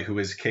Kuroi, who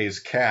is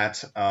Kay's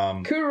cat.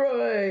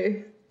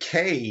 Kuroi!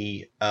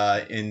 Kay,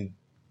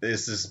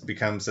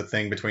 becomes a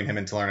thing between him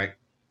and Talarna.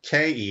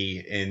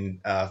 Kei in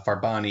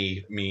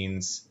Farbani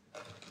means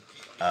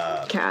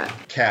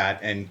cat,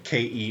 and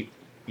Kei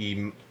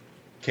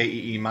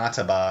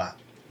Mataba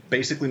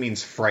basically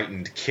means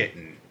frightened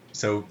kitten.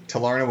 So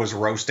Talarna was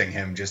roasting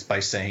him just by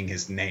saying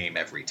his name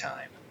every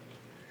time.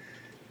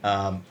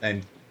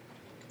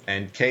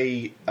 And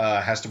Kay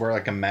has to wear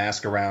like a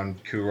mask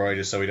around Kuroi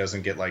just so he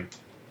doesn't get like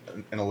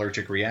an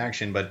allergic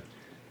reaction, but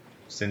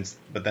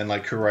then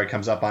like Kuroi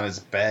comes up on his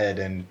bed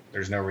and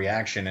there's no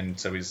reaction, and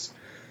so he's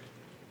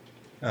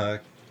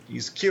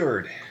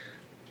cured.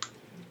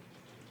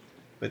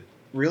 But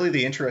really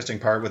the interesting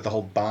part with the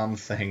whole bomb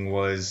thing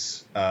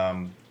was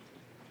like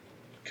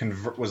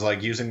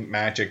using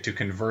magic to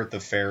convert the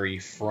fairy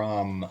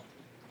from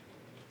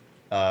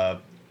being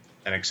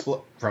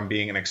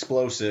an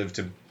explosive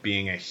to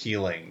being a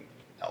healing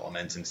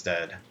element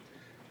instead.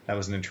 That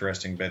was an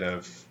interesting bit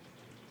of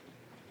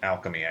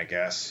alchemy, I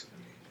guess.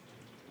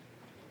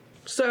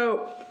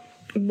 So,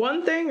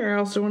 one thing I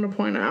also want to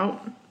point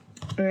out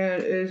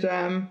is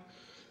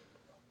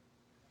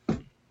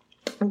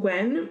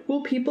when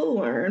will people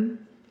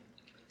learn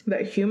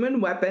that human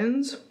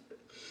weapons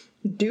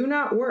do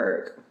not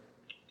work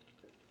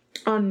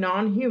on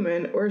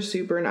non-human or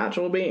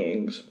supernatural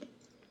beings?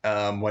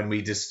 When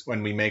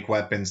we make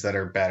weapons that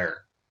are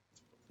better.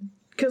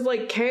 Because,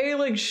 like, Kay,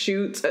 like,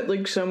 shoots at,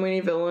 like, so many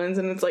villains,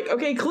 and it's like,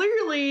 okay,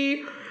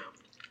 clearly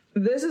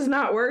this is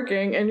not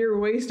working, and you're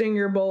wasting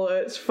your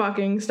bullets.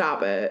 Fucking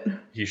stop it.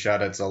 He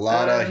shot at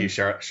Zalata. He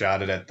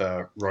shot it at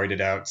the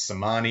roided out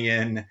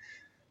Samanian.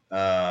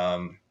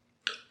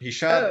 He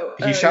shot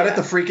at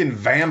the freaking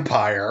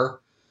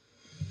vampire.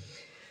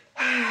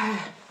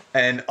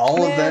 And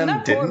all of them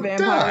that didn't poor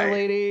vampire die.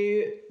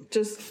 Lady,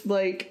 just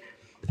like,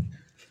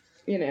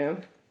 you know,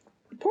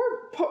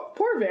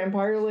 poor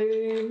vampire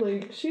lady.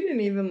 Like, she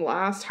didn't even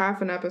last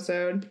half an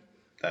episode.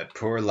 That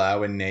poor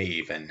Lowen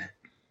Naven.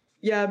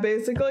 Yeah,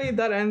 basically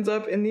that ends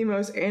up in the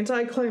most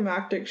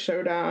anticlimactic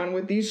showdown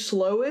with the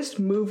slowest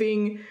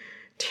moving,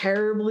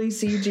 terribly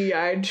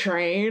CGI'd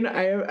train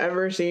I have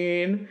ever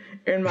seen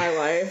in my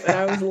life, and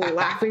I was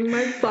laughing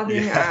my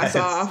fucking ass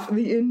off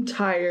the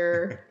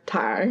entire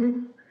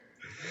time.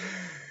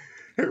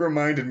 It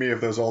reminded me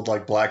of those old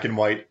like black and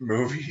white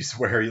movies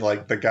where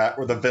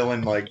the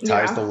villain like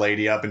ties the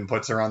lady up and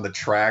puts her on the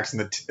tracks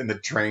in the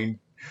train.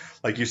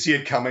 Like, you see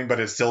it coming, but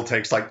it still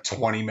takes like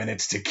 20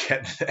 minutes to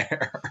get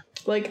there.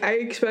 Like, I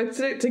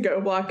expected it to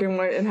go black and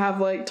white and have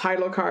like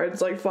title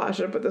cards like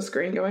flash up at the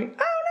screen going,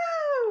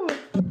 "Oh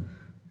no!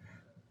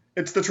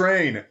 It's the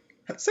train!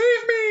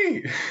 Save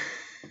me!"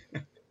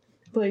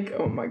 Like,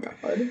 oh my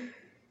god.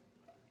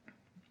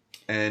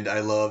 And I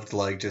loved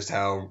like just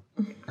how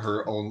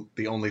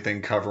the only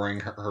thing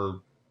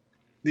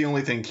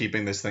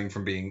keeping this thing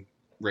from being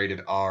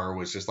rated R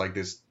was just like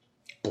this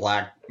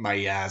black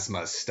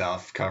miasma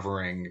stuff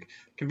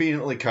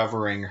conveniently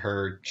covering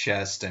her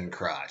chest and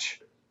crotch.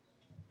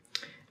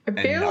 I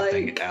feel and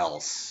nothing like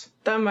else.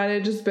 That might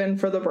have just been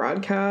for the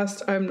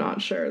broadcast. I'm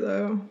not sure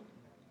though.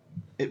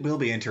 It will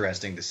be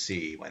interesting to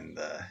see when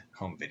the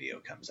home video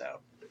comes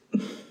out.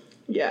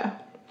 Yeah.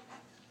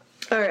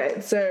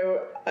 Alright,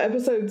 so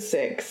episode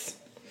 6,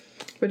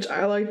 which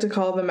I like to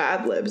call the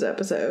Mad Libs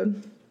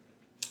episode.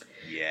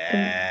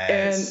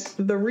 Yes.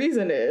 And the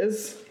reason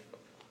is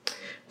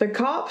the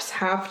cops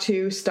have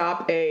to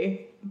stop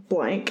a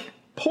blank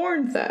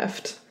porn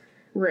theft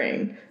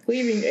ring,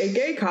 leaving a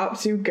gay cop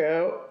to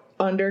go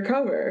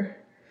undercover.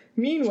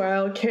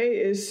 Meanwhile, Kay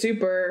is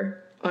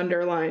super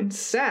underline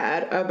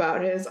sad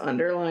about his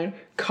underline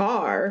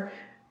car,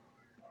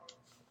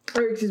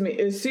 or excuse me,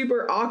 is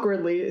super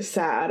awkwardly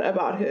sad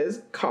about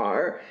his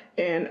car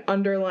and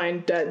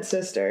underline dead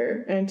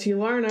sister. And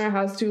Tilarna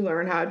has to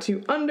learn how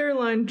to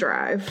underline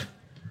drive.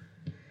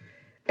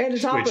 And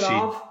to top it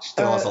off, she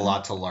still has a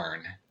lot to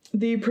learn.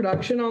 The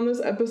production on this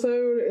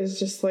episode is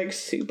just like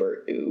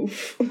super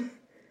oof.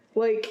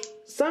 Like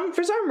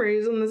for some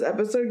reason this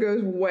episode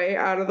goes way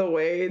out of the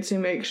way to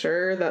make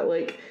sure that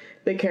like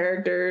the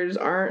characters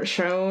aren't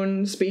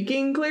shown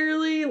speaking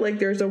clearly. Like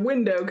there's a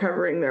window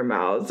covering their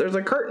mouths, there's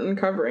a curtain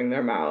covering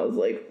their mouths,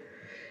 like,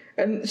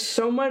 and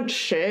so much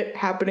shit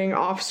happening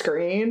off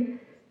screen,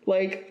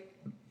 like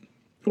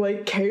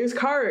Kay's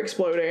car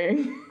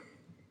exploding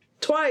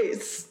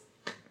twice,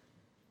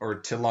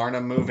 or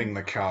Tilarna moving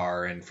the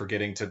car and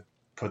forgetting to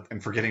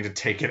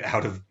take it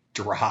out of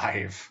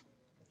drive.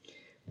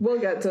 We'll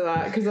get to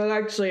that, because that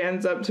actually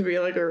ends up to be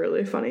like a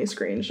really funny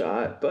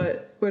screenshot,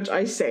 but which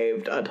I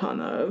saved a ton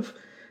of.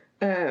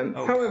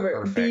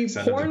 However, perfect.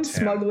 The porn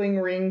smuggling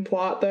ring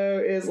plot, though,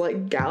 is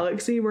like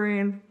galaxy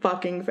brain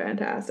fucking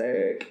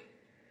fantastic.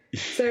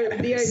 Yes. So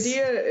the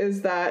idea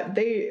is that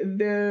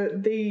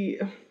the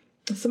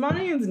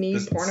Somalians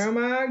need porno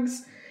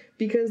mags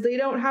because they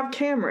don't have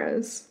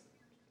cameras.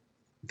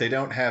 They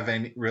don't have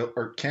any real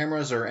or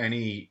cameras or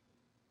any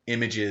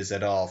images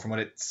at all. From what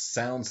it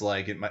sounds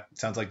like,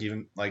 sounds like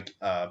even like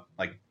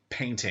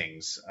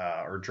paintings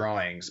or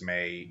drawings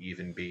may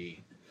even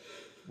be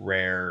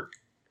rare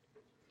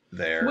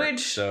there,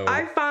 which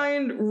I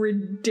find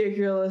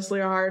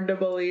ridiculously hard to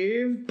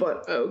believe,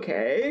 but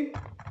okay.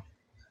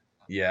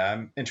 Yeah,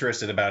 I'm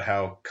interested about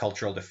how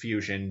cultural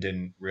diffusion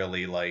didn't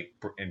really like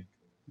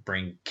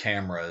bring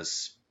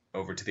cameras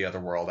over to the other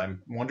world.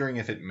 I'm wondering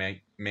if it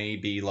may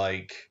be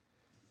like,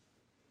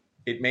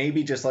 it may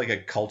be just like a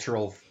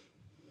cultural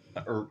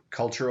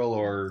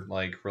or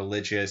like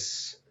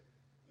religious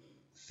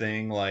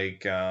thing,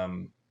 like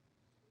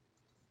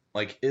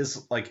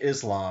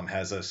Islam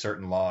has a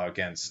certain law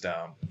against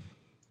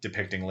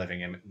depicting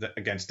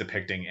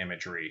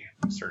imagery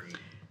in certain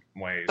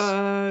ways.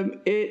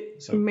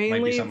 It mainly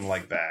might be something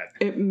like that.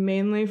 It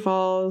mainly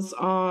falls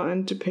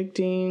on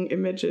depicting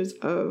images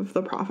of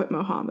the Prophet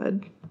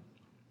Muhammad.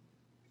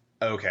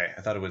 Okay,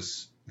 I thought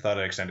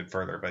it extended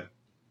further, but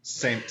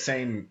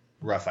same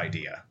rough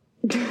idea.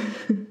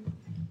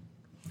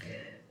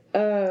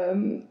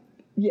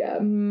 Yeah,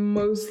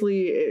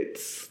 mostly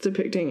it's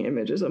depicting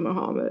images of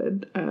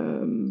Muhammad,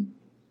 and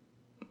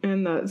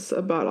that's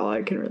about all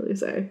I can really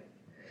say.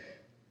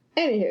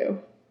 Anywho,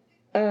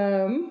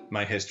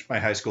 my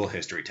high school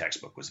history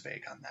textbook was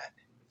vague on that.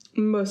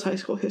 Most high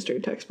school history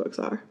textbooks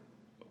are.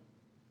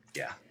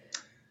 Yeah.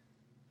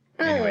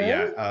 Anyway,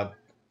 yeah,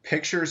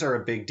 pictures are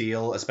a big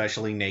deal,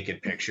 especially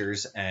naked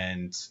pictures,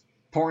 and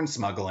porn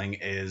smuggling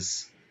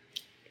is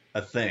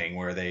a thing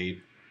where they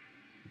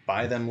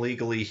buy them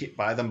legally,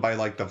 buy them by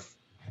like the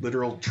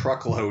literal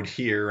truckload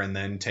here, and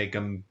then take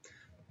them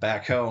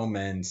back home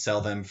and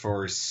sell them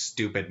for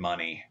stupid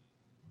money.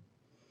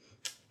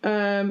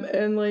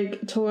 And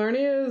like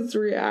Talarnia's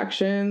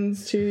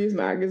reactions to these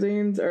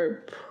magazines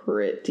are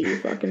pretty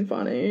fucking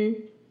funny.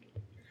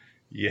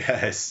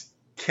 Yes.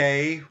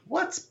 Kay,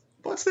 what's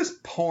this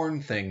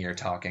porn thing you're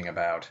talking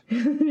about?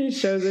 He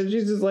shows it,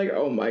 she's just like,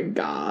 oh my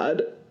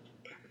god.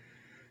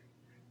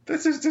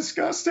 This is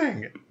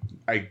disgusting.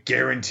 I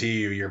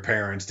guarantee you your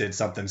parents did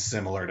something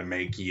similar to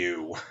make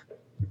you.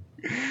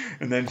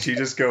 And then she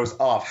just goes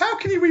off. How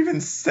can you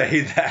even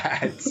say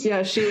that?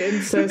 Yeah, she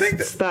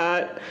insists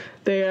that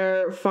they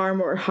are far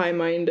more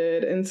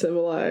high-minded and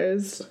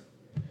civilized.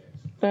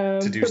 To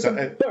do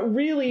something. But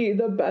really,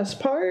 the best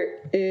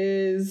part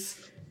is,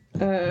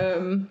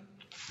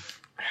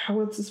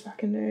 what's his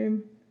fucking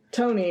name?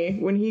 Tony,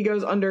 when he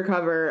goes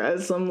undercover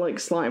as some like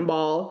slime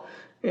ball,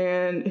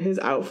 and his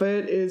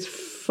outfit is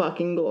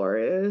fucking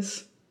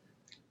glorious.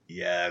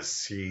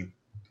 Yes, he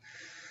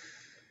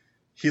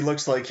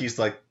looks like he looks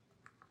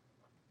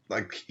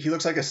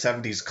like a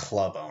 70s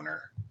club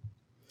owner.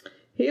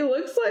 He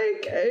looks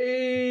like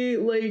he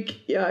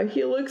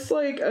looks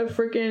like a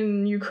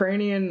freaking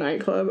Ukrainian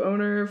nightclub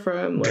owner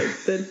from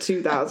like the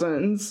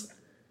 2000s.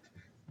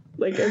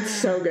 Like, it's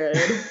so good.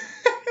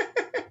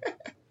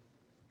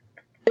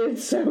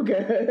 It's so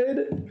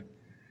good.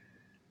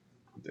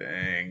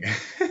 Dang.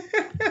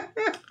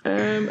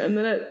 And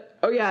then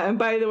and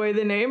by the way,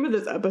 the name of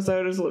this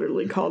episode is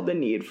literally called The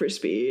Need for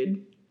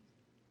Speed.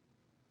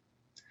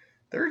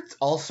 There's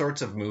all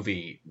sorts of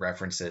movie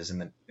references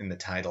in the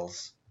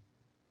titles.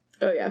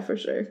 Oh yeah, for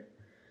sure.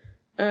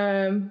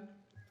 And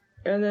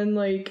then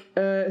like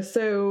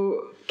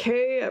so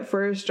Kay at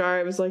first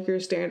drives like your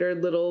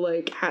standard little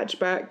like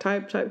hatchback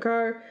type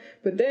car,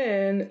 but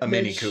then a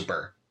Mini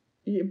Cooper.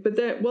 Yeah, but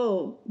then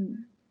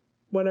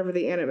whatever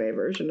the anime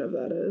version of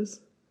that is.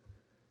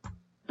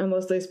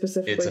 Unless they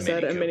specifically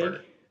said a Mini.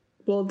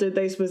 Well, did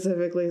they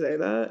specifically say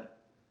that?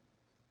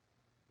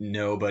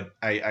 No, but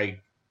I've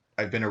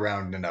been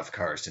around enough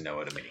cars to know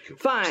what a Mini Cooper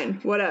is. Fine,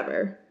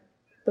 whatever.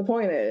 The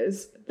point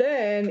is,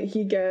 then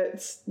he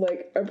gets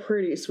like a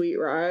pretty sweet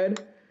ride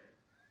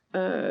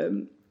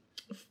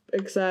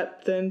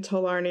Except then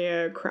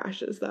Talarnia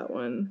crashes that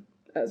one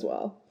as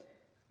well.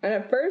 And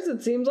at first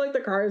it seems like the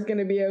car is going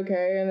to be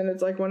okay, and then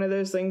it's like one of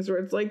those things where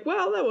it's like,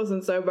 well, that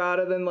wasn't so bad,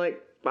 and then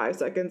like 5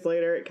 seconds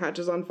later it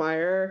catches on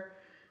fire,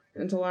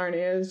 and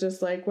Talarnia is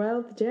just like,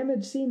 well, the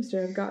damage seems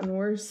to have gotten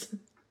worse.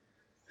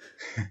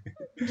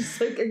 Just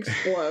like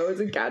explodes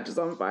and catches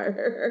on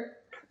fire.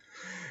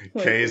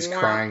 Like, Kay's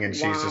crying and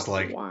she's just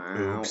like,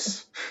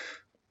 oops.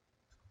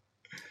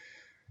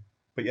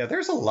 But yeah,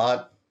 there's a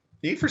lot.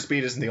 Need for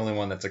Speed isn't the only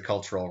one that's a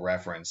cultural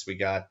reference. We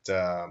got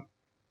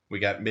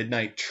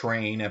Midnight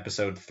Train,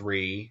 episode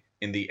 3,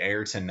 In the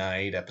Air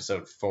Tonight,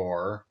 episode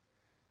 4,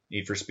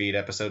 Need for Speed,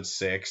 episode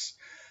 6.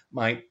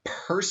 My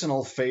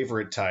personal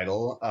favorite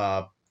title,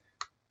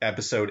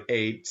 episode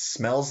 8,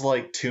 Smells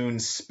Like Teen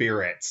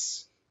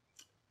Spirits.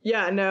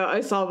 Yeah, no,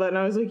 I saw that and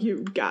I was like,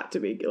 you got to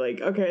be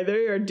like, okay,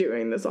 they are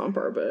doing this on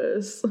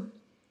purpose.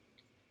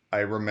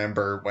 I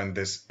remember when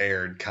this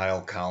aired,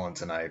 Kyle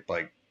Collins and I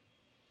like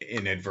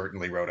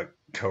inadvertently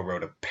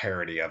co-wrote a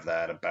parody of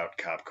that about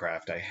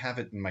Copcraft. I have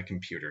it in my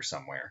computer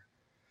somewhere.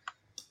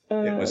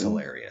 It was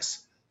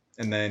hilarious.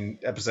 And then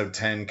episode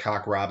 10,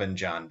 Cock Robin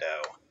John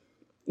Doe.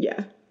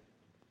 Yeah.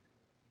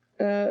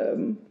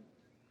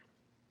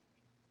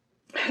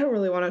 I don't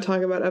really want to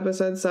talk about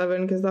episode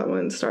 7 because that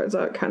one starts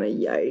out kind of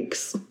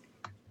yikes.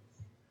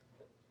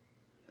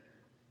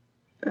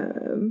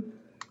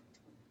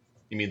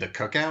 You mean the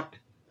cookout?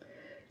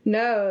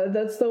 No,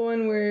 that's the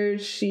one where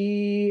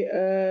she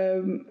I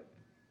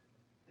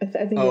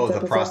think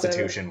the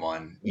prostitution 7.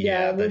 One.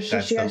 Yeah, where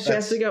she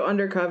has to go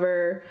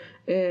undercover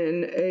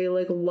in a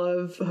like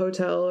love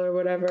hotel or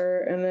whatever,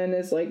 and then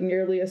is like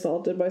nearly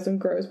assaulted by some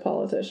gross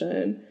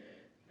politician.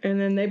 And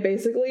then they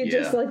basically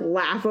just like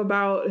laugh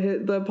about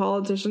the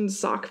politician's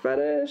sock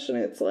fetish, and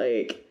it's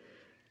like,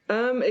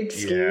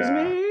 excuse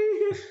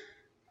me?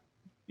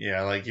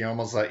 Yeah, like you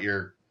almost let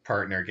your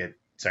partner get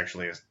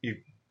sexually. You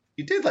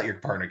did let your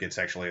partner get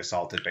sexually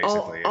assaulted,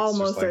 basically.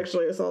 Almost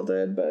sexually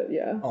assaulted, but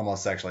yeah.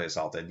 Almost sexually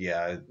assaulted,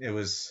 yeah. It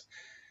was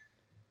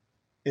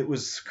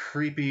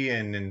creepy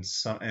and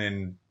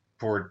in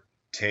poor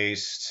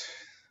taste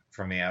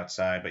from the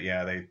outside, but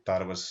yeah, they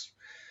thought it was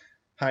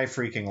high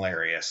freaking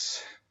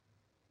hilarious.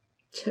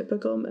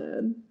 Typical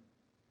Med.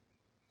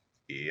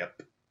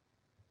 Yep.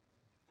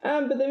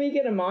 But then we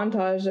get a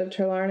montage of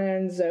Talarna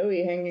and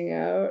Zoe hanging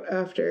out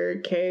after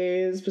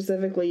Kay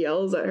specifically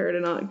yells at her to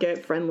not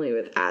get friendly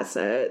with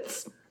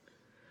assets.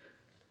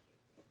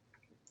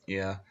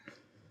 Yeah.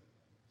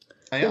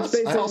 Which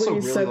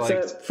basically sets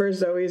up for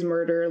Zoe's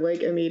murder,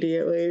 like,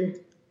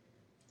 immediately.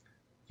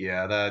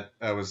 Yeah,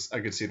 I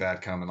could see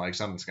that coming, like,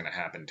 something's gonna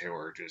happen to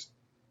her, just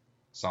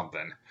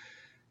something.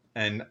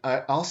 And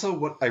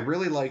what I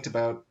really liked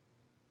about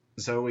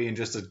Zoe, and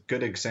just a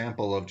good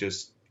example of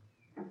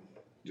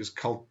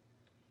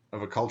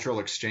of a cultural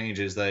exchange,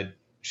 is that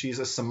she's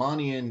a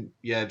Samanian,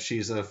 yet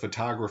she's a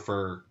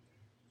photographer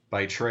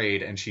by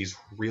trade, and she's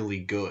really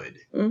good.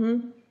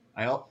 Mm-hmm.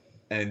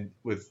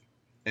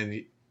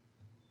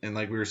 And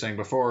like we were saying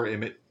before,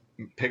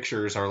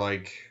 pictures are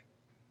like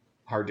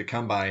hard to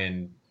come by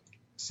in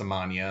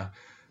Samania.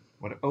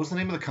 What was the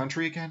name of the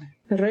country again?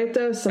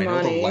 Reto Samani.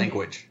 I know the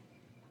language.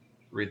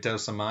 Reto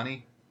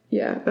Samani?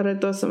 Yeah,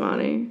 Reto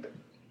Samani.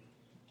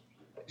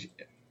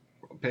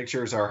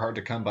 Pictures are hard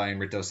to come by in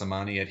Reto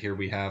Samani, yet here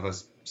we have a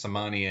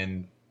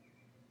Samanian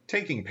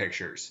taking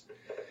pictures.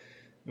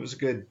 It was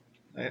good.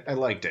 I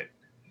liked it.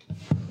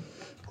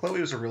 Chloe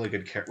was a really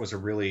good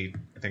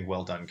I think,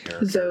 well done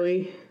character.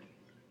 Zoe,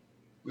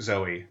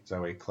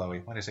 Chloe.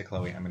 Why did I say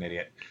Chloe? I'm an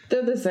idiot.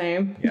 They're the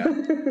same. Yeah.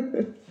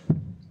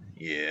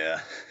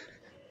 Yeah.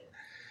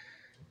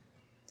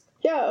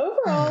 Yeah,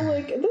 overall,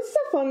 like, this is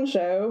a fun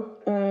show,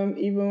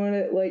 even when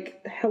it,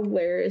 like,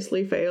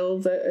 hilariously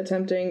fails at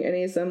attempting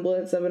any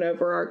semblance of an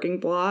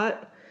overarching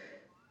plot.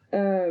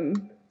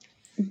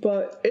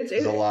 But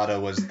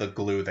Zalata was the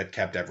glue that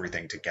kept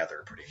everything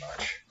together, pretty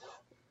much.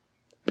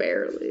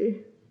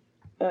 Barely.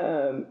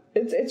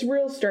 Its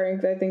real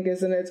strength, I think,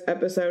 is in its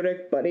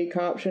episodic buddy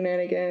cop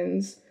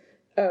shenanigans.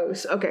 Oh,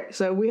 okay,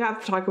 so we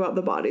have to talk about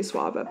the body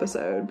swap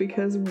episode,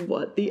 because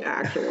what the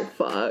actual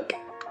fuck?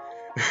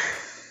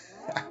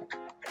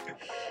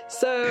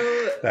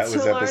 So that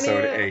was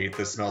episode 8.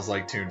 This Smells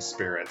Like Teen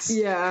Spirits.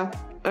 Yeah.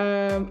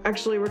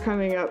 Actually, we're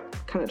coming up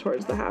kind of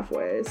towards the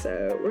halfway,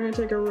 so we're gonna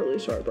take a really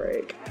short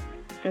break,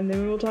 and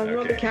then we will talk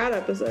about the cat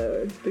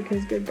episode,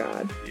 because good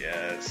God.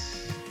 Yes.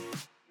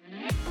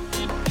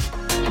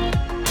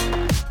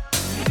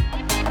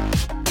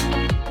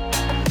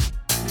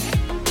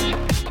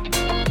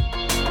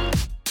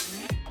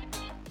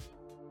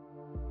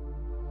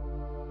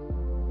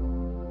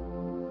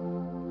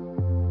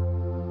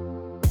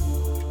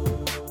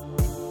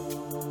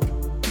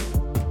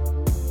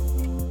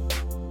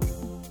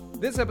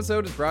 This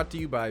episode is brought to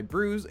you by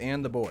Brews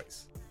and the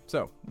Boys.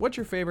 So, what's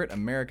your favorite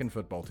American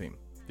football team?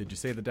 Did you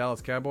say the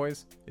Dallas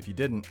Cowboys? If you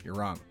didn't, you're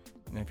wrong.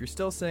 And if you're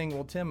still saying,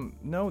 well, Tim,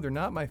 no, they're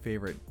not my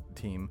favorite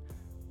team,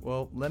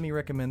 Well, let me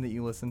recommend that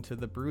you listen to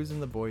the Brews and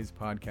the Boys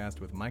podcast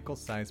with Michael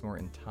Sizemore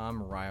and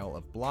Tom Ryle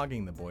of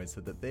Blogging the Boys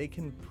so that they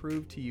can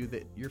prove to you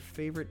that your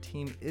favorite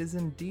team is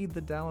indeed the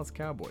Dallas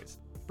Cowboys.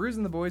 Brews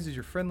and the Boys is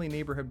your friendly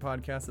neighborhood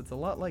podcast that's a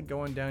lot like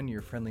going down to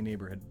your friendly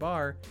neighborhood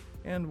bar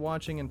and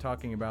watching and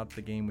talking about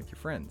the game with your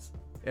friends.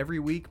 Every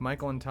week,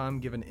 Michael and Tom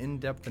give an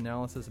in-depth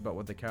analysis about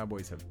what the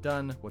Cowboys have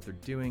done, what they're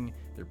doing,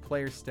 their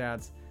player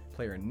stats,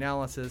 player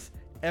analysis,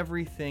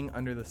 everything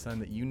under the sun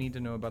that you need to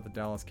know about the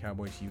Dallas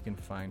Cowboys you can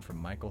find from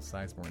Michael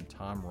Sizemore and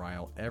Tom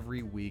Ryle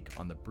every week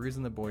on the Brews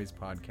and the Boys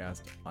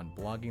podcast on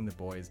Blogging the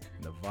Boys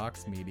and the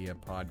Vox Media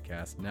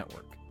Podcast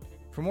Network.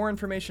 For more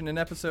information and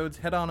episodes,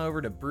 head on over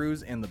to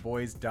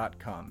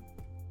brewsandtheboys.com.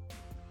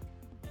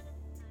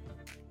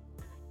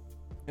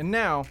 And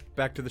now,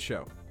 back to the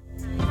show.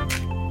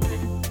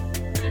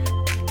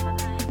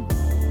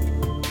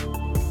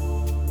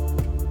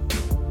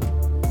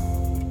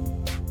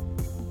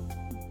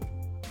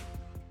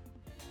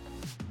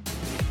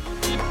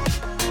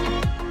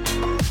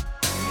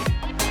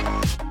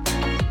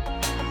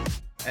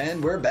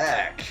 And we're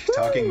back,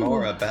 talking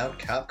more about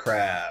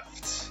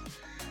Copcraft.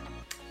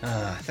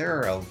 There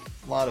are a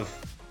lot of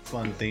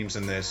fun themes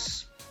in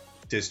this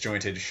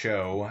disjointed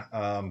show.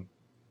 A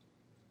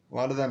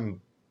lot of them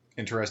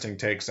interesting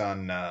takes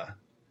on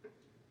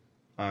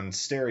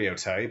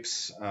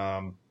stereotypes,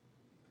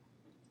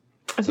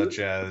 such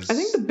as... I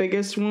think the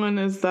biggest one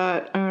is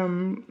that,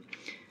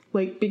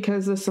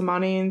 because the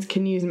Somalians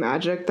can use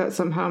magic, that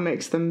somehow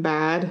makes them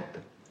bad.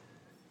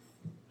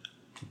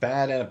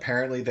 Bad, and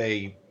apparently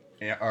they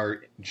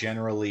are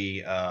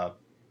generally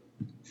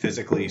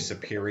physically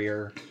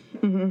superior.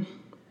 Mm-hmm.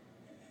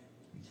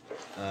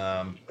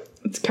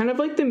 It's kind of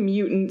like the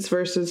mutants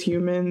versus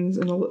humans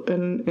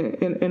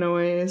in a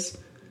ways.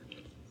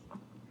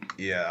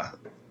 Yeah.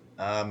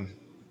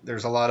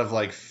 There's a lot of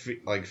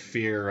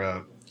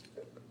fear,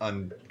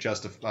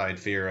 unjustified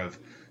fear of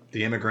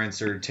the immigrants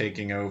are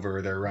taking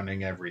over, they're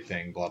running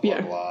everything, blah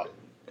blah blah.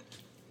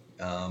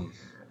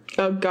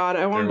 Oh God,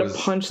 I wanted to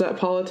punch that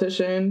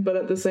politician, but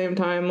at the same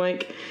time,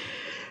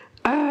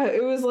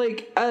 it was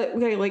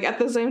at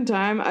the same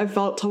time, I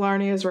felt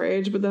Talarnia's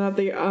rage, but then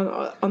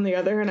on the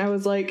other hand, I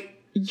was like,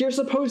 you're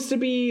supposed to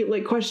be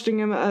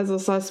questioning him as a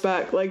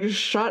suspect.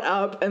 Shut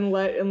up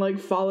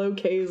and follow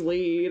Kay's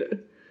lead.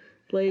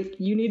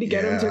 You need to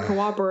get him to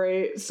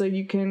cooperate so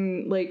you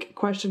can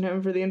question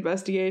him for the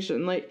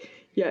investigation.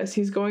 Yes,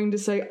 he's going to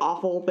say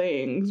awful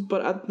things,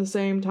 but at the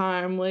same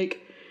time,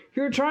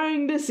 you're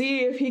trying to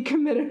see if he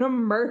committed a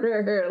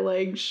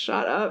murder.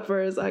 Shut up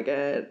for a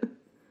second.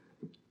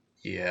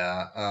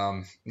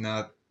 Yeah,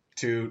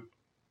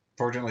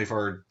 fortunately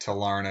for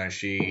Talarna,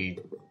 she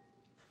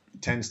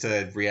tends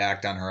to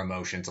react on her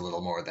emotions a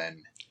little more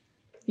than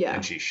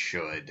she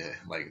should,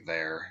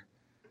 there.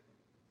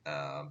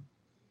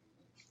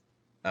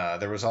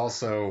 There was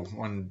also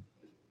one,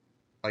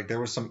 there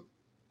was some,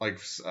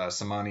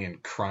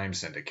 Somalian crime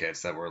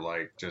syndicates that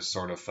were, just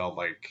sort of felt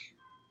like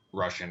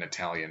Russian,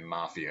 Italian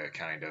mafia,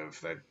 kind of,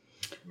 that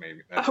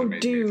that's what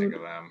made me think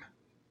of them.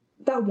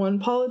 That one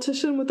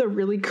politician with a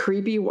really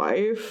creepy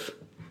wife.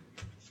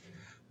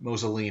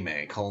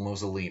 Moselime, Cole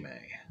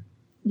Moselime.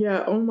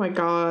 Yeah, oh my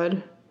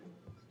God.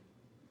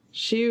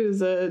 She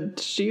was a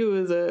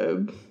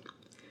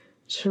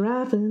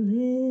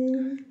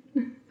traveling.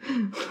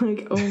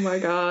 Oh my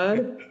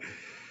God.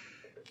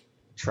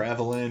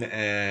 Traveling,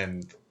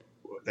 and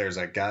there's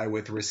a guy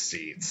with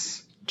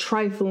receipts.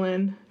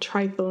 Trifling.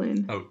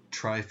 Oh,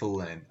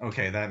 trifling.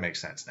 Okay, that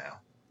makes sense now.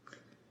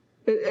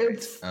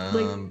 It's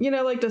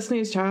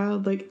Destiny's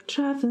Child,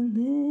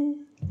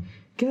 trifling,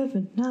 good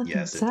for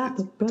nothing, type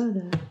of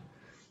brother.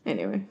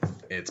 Anyway.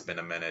 It's been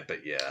a minute,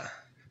 but yeah.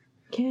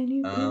 Can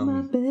you pay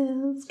my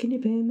bills? Can you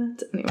pay my...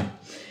 Anyway.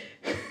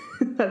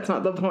 That's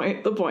not the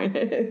point. The point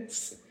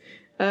is...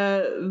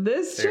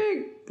 this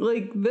chick,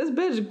 this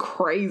bitch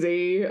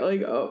crazy.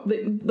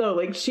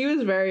 She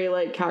was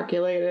very,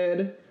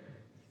 calculated.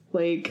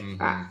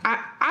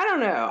 I don't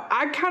know.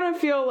 I kind of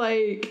feel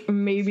like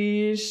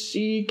maybe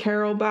she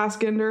Carol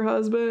Baskined her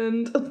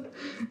husband.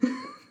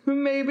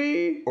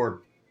 Maybe.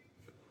 Or,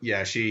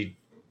 yeah, Talarna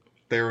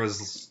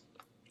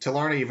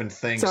even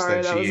thinks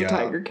Sorry, that was a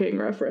Tiger King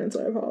reference.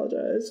 I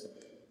apologize.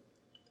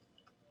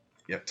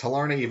 Yep,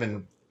 Talarna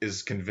even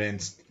is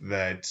convinced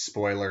that,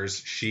 spoilers,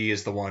 she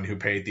is the one who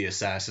paid the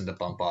assassin to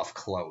bump off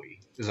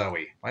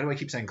Zoe. Why do I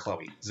keep saying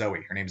Chloe?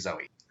 Zoe. Her name's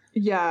Zoe.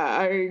 Yeah,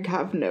 I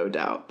have no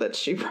doubt that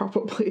she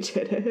probably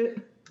did it.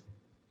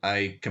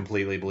 I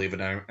completely believe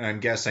it. And I'm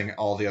guessing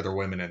all the other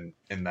women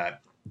in that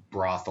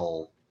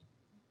brothel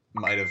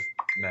might have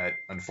met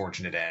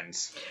unfortunate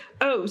ends.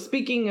 Oh,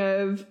 speaking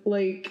of,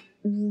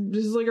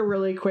 this is a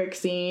really quick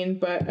scene,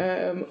 but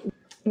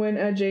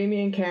when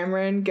Jamie and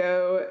Cameron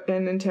go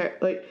and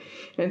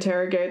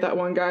interrogate that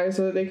one guy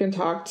so that they can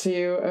talk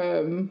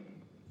to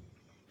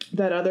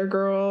that other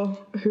girl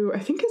who I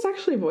think is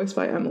actually voiced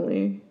by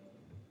Emily.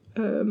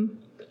 Or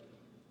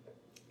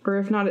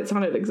if not, it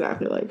sounded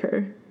exactly like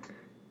her.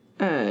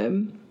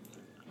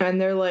 and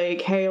they're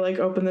like, hey, like,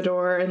 open the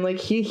door, and like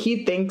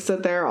he thinks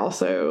that they're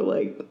also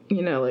like,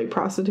 you know, like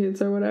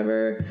prostitutes or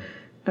whatever,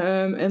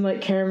 and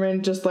like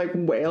Cameron just like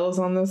wails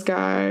on this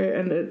guy,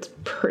 and it's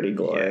pretty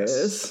glorious.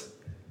 Yes.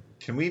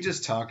 Can we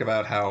just talk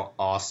about how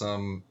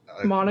awesome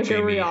Monica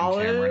Jamie Rial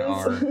and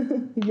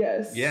Cameron are?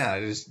 Yes. Yeah,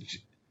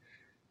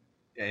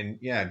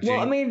 Well,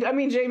 I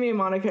mean, Jamie and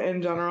Monica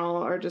in general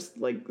are just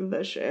like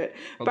the shit.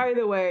 By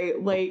the way,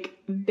 like,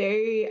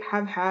 they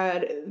have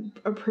had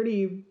a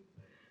pretty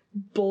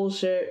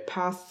bullshit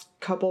past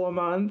couple of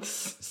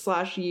months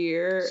 /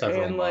 year,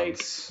 several and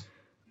months. Like,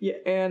 yeah,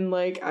 and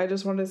like, I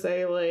just want to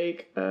say,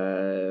 like,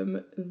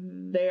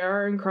 they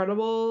are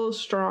incredible,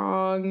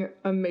 strong,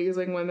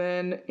 amazing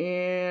women,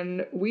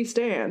 and we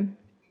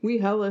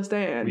hella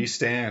stan. We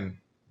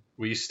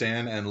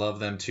stan and love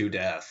them to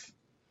death.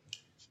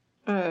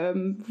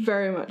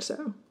 Very much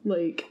so.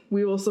 Like,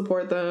 we will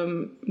support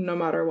them no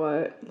matter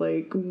what.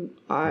 Like,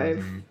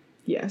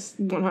 yes,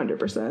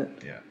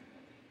 100%. Yeah.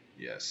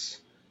 Yes.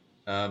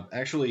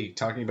 Actually,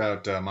 talking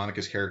about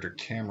Monica's character,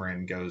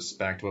 Cameron, goes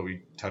back to what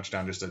we touched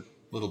on just a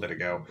little bit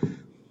ago.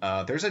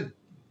 There's a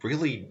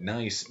really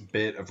nice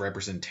bit of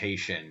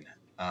representation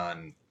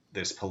on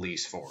this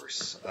police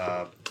force.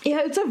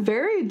 Yeah, it's a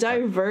very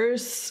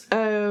diverse,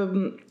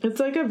 it's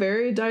like a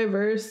very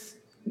diverse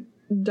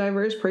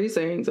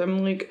precinct.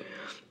 I'm like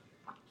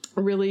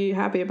really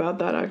happy about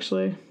that,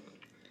 actually.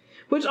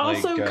 Which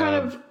also like, kind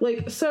of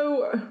like,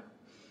 so,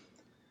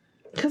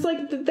 because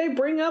like they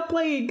bring up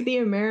like the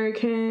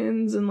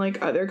Americans and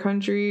like other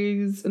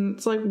countries, and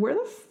it's like, where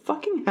the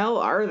fucking hell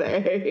are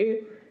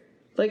they?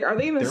 Like, are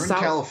they in the They're South?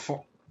 in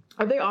California.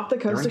 Are they off the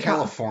coast They're in of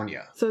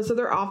California. So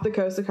they're off the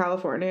coast of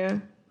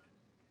California.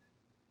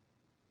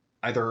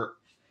 Either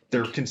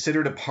they're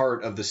considered a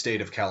part of the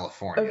state of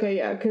California. Okay,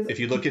 yeah, because if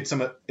you look at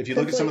some of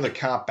the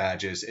cop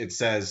badges, it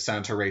says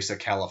Santa Teresa,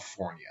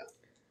 California.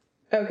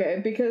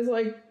 Okay, because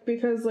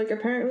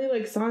apparently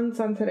like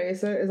Santa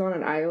Teresa is on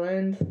an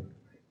island.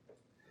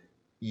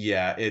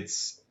 Yeah,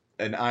 it's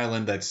an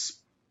island that's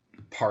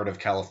part of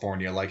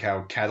California, like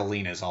how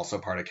Catalina is also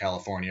part of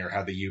California, or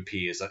how the UP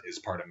is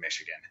part of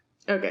Michigan.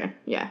 Okay,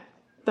 yeah,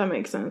 that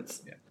makes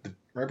sense. Yeah, the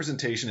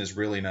representation is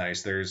really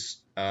nice.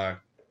 There's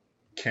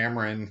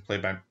Cameron,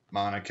 played by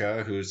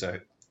Monica, who's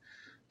a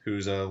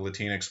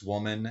Latinx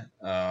woman.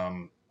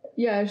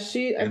 Yeah,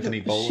 Anthony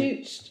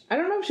Bowling. I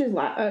don't know if she's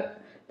I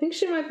think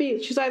she might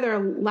be. She's either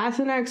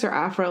Latinx or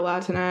Afro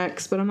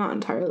Latinx, but I'm not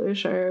entirely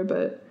sure.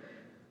 But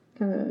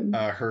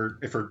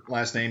if her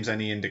last name's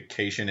any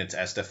indication, it's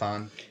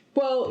Estefan.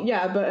 Well,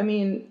 yeah, but I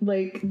mean,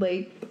 like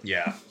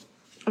yeah.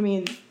 I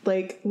mean,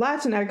 like,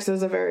 Latinx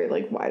is a very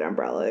like wide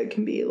umbrella. It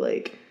can be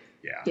like,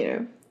 yeah, you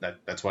know.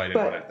 That's why I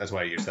didn't want to. That's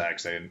why I used that,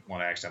 because I didn't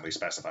want to accidentally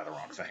specify the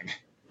wrong thing.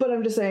 But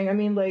I'm just saying, I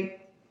mean,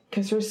 like,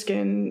 because her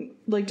skin,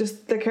 like,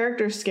 just the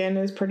character's skin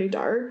is pretty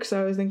dark,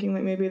 so I was thinking,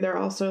 like, maybe they're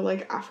also,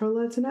 like,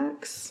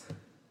 Afro-Latinx.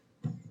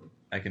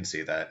 I can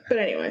see that. But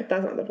anyway,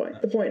 that's not the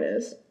point. The point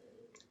is.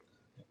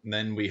 And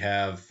then we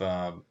have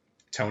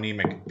Tony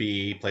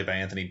McBee, played by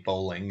Anthony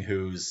Bowling,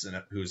 who's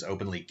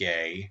openly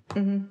gay,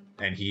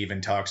 and he even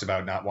talks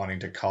about not wanting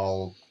to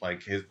call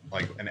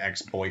an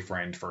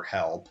ex-boyfriend for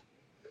help,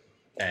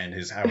 and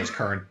his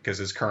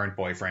current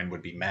boyfriend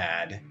would be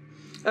mad.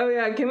 Oh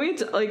yeah, can we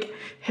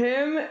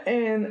him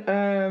and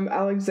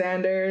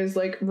Alexander's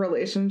like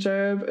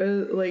relationship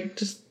is like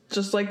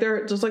just like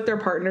their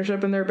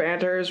partnership and their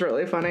banter is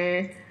really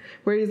funny.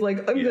 Where he's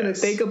like, I'm gonna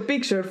take a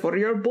picture for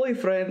your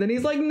boyfriend, and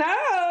he's like,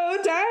 no,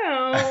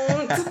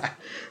 don't. Like,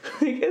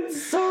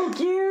 it's so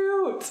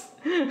cute.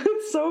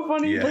 It's so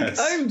funny. Yes.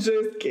 Like, I'm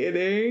just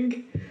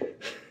kidding.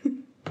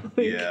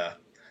 Like, yeah.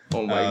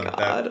 Oh my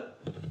god.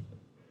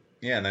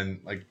 Yeah, and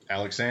then like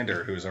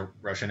Alexander, who's a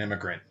Russian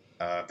immigrant.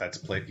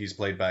 He's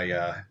played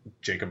by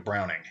Jacob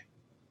Browning.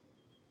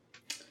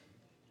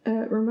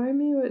 Remind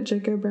me what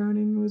Jacob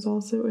Browning was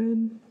also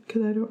in,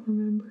 because I don't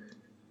remember.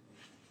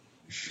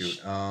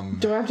 Shoot.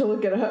 Do I have to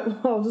look it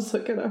up? I'll just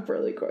look it up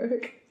really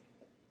quick.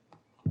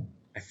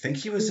 I think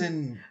he was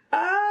in.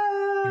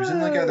 Oh! He was in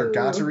like either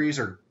Gautaries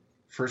or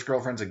First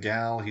Girlfriend's a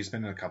Gal. He's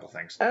been in a couple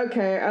things.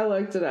 Okay, I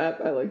looked it up.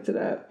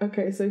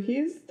 Okay, so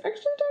he's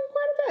actually done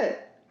quite a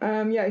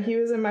bit. Yeah, he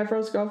was in My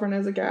First Girlfriend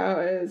as a Gal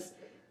as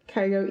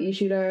Kaigo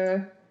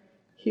Ishida.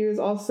 He was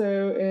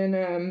also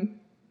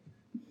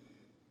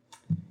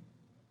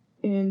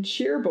in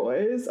Cheer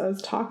Boys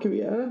as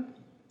Takuya.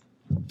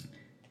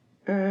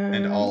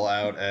 And All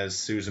Out as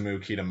Suzumu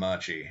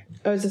Kitamachi.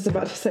 I was just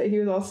about to say he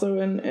was also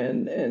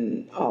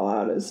in All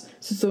Out as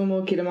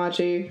Susumu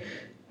Kitamachi.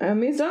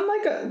 He's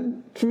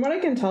done from what I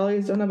can tell,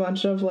 he's done a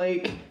bunch of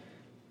like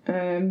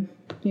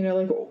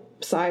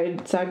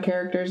side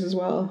characters as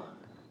well.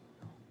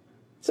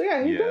 So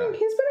yeah, he's been in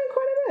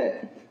quite a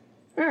bit.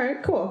 All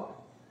right,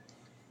 cool.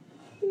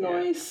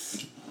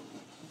 Nice.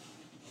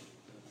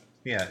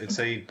 Yeah, it's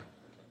a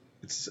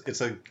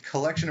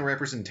collection of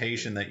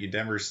representation that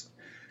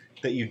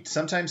you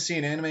sometimes see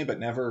in anime, but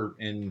never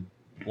in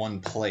one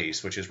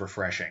place, which is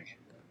refreshing.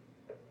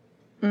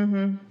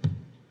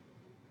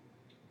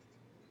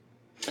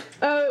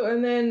 Oh,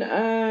 and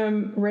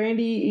then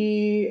Randy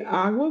E.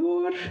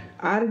 Agbor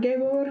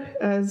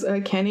as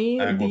Kenny,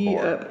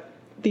 Agbor.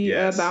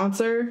 the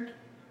bouncer.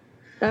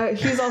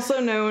 He's also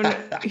known.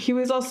 He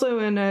was also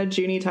in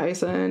Junie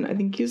Tyson. I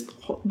think he's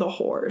the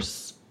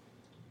horse.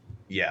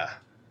 Yeah,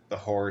 the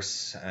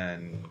horse,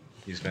 and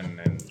he's been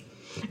in.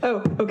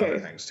 Oh, okay. Other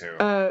things too.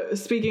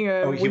 Speaking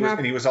of,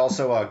 and he was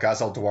also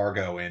Gazelle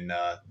Dwargo in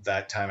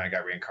That Time I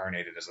Got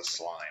Reincarnated as a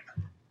Slime.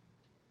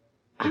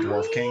 The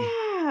Dwarf King.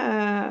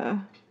 Yeah.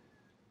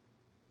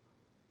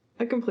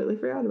 I completely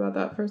forgot about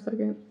that for a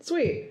second.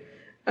 Sweet.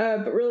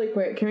 But really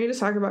quick, can we just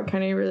talk about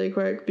Kenny really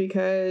quick?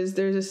 Because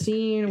there's a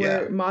scene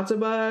where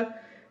Matsuba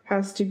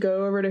has to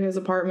go over to his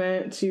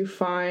apartment to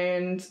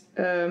find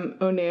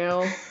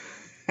O'Neill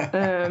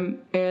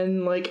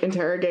and like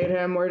interrogate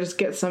him or just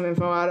get some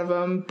info out of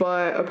him.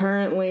 But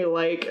apparently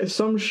like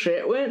some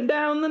shit went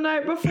down the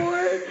night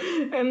before,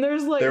 and there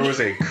was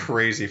a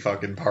crazy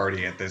fucking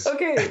party at this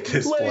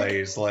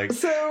place. Like,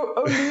 so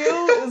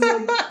O'Neill is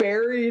like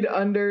buried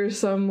under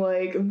some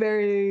like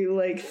very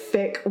like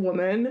thick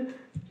woman,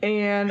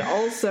 and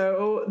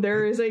also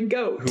there is a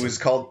goat who is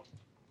called.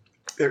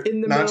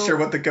 In the not middle. Sure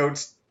what the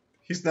goat's.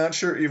 He's not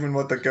sure even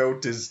what the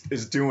goat is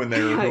doing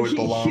there or who it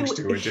belongs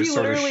to. It just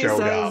sort of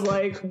showed up.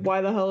 Like,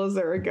 why the hell is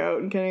there a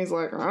goat? And Kenny's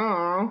like,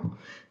 oh.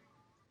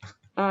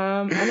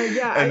 I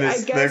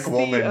guess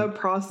the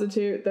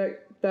prostitute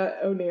that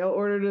O'Neill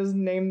ordered is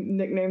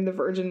nicknamed the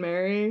Virgin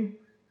Mary.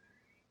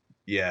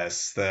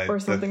 Yes, the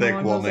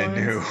thick woman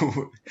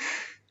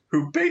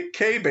who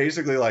Kay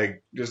basically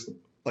like just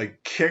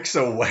like kicks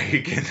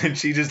awake and then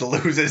she just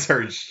loses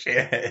her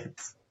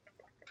shit.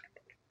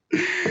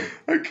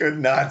 I could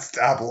not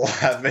stop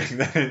laughing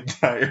that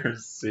entire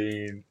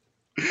scene.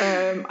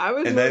 I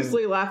was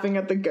mostly laughing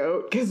at the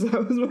goat because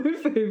that was my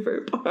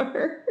favorite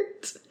part.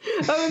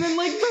 Oh, and then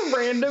like the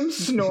random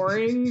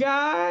snoring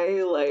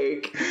guy,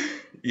 like.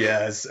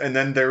 Yes, and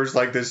then there was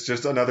like this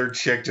just another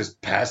chick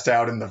just passed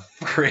out in the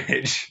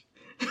fridge.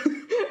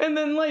 And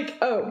then like,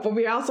 but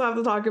we also have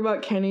to talk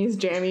about Kenny's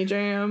jammy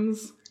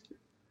jams.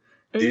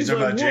 And these are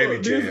my jammy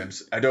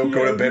jams. I don't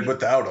go to bed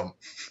without them.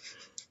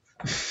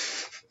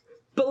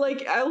 But,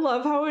 like, I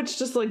love how it's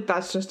just, like,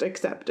 that's just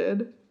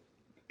accepted.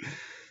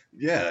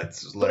 Yeah,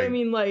 it's like... But, I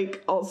mean,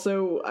 like,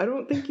 also, I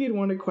don't think you'd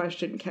want to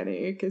question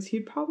Kenny, because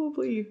he'd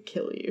probably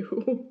kill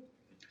you.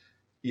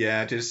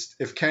 Yeah, just,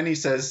 if Kenny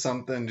says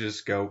something,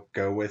 just go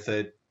with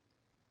it.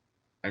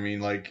 I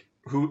mean, like,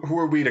 who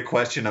are we to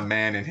question a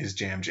man in his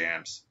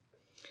jams?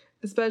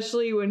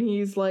 Especially when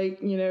he's,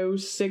 like,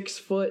 6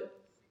 foot,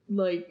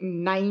 like,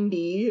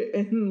 90,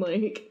 and,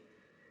 like...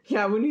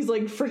 Yeah, when he's,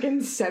 like,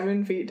 freaking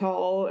 7 feet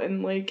tall,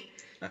 and, like...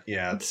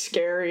 Yeah, it's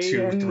scary.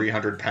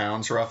 300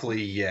 pounds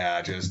roughly.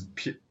 Yeah, just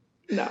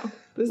no.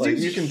 This like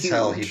you can huge.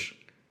 tell he.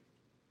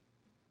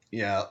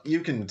 Yeah,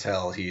 you can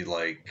tell he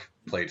like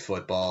played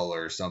football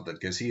or something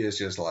because he is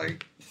just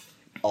like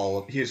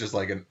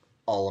an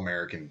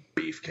all-American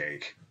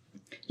beefcake.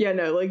 Yeah,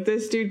 no, like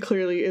this dude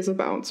clearly is a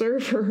bouncer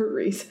for a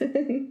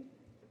reason.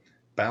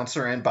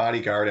 Bouncer and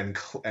bodyguard,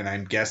 and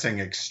I'm guessing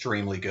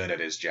extremely good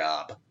at his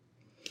job.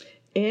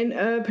 And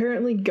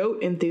apparently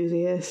goat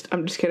enthusiast.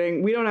 I'm just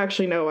kidding. We don't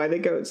actually know why the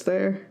goat's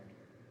there.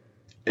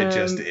 It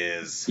just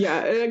is.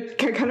 Yeah, it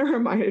kind of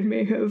reminded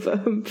me of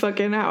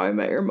fucking How I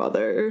Met Your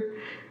Mother,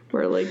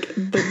 where like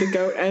the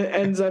goat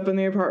ends up in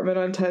the apartment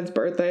on Ted's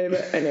birthday.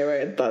 But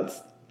anyway,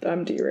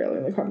 I'm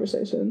derailing the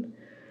conversation.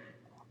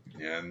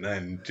 Yeah, and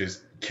then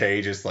just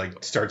Kay just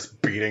like starts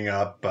beating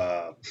up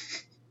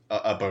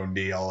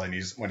O'Neill, and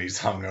when he's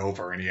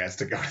hungover and he has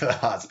to go to the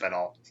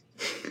hospital.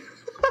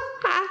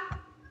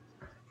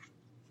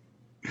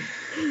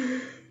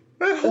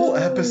 That whole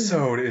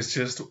episode is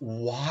just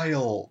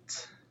wild.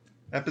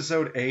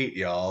 Episode 8,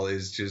 y'all,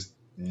 is just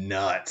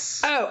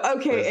nuts. Oh,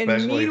 okay.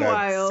 Especially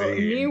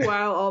and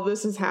meanwhile, all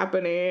this is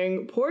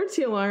happening. Poor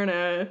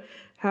Tilarna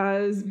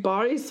has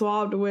body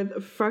swapped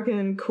with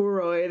fucking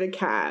Kuroi the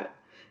cat,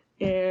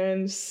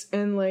 and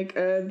like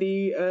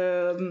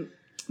the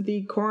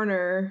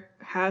coroner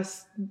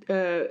has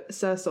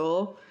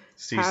Cecil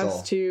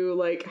has to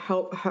like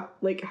help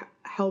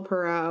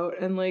her out,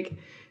 and like.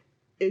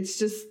 It's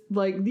just,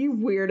 like, the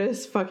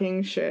weirdest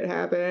fucking shit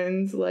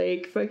happens.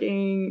 Like,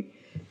 fucking,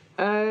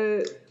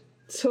 Tilarna,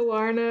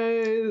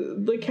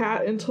 the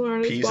cat in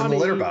Tilarna's pees body. In the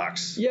litter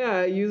box.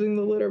 Yeah, using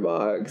the litter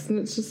box. And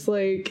it's just,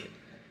 like,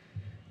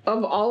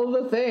 of all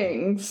the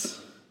things.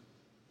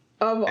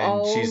 Like,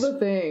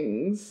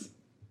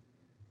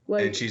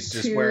 and she's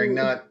just wearing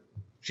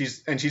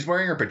she's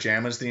wearing her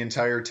pajamas the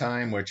entire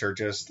time, which are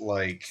just,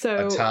 like,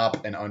 a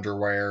top and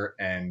underwear,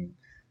 and...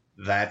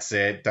 That's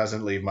it.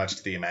 Doesn't leave much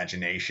to the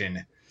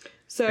imagination.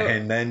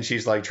 And then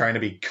she's like trying to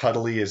be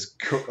cuddly as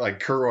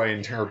Kuroi,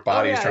 and her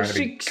body is trying to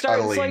be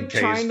cuddly in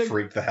case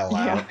freak the hell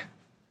out.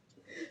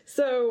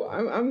 So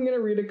I'm gonna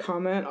read a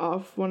comment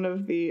off one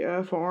of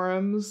the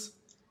forums,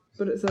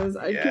 but it says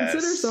I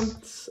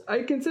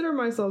consider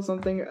myself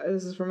something.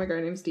 This is from a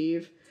guy named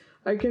Steve.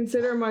 I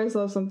consider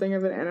myself something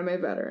of an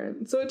anime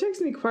veteran, so it takes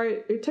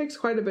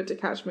quite a bit to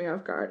catch me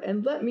off guard.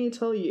 And let me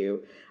tell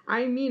you,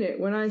 I mean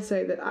it when I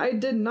say that I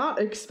did not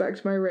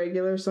expect my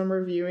regular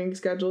summer viewing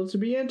schedule to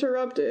be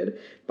interrupted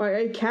by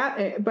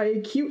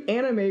a cute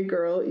anime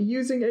girl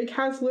using a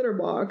cat's litter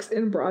box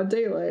in broad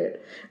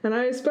daylight, and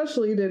I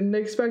especially didn't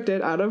expect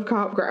it out of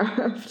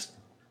Copcraft.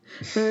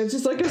 And it's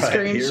just like a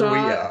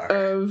screenshot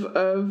of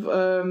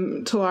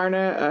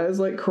Talarna as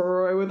like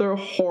Koroi with a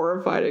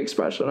horrified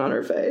expression on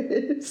her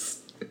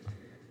face.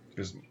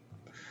 Just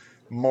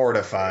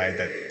mortified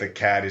that the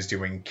cat is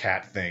doing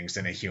cat things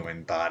in a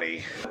human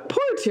body.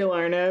 Poor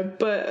Talarna,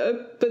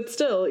 but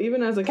still,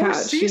 even as a Poor cat,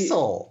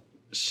 Cecil.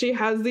 She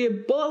has at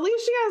least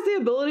she has the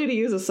ability to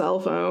use a cell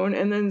phone,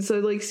 and then so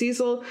like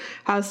Cecil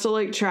has to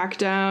like track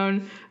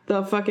down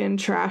the fucking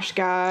trash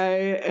guy,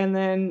 and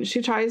then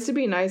she tries to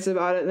be nice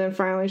about it, and then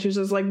finally she's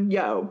just like,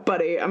 yo,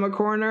 buddy, I'm a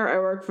coroner, I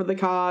work for the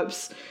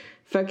cops,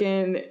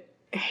 fucking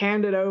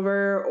hand it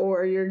over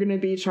or you're gonna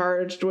be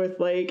charged with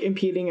like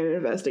impeding an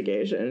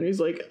investigation. And he's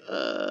like,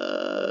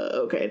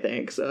 okay,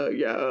 thanks,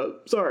 yeah,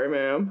 sorry,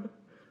 ma'am.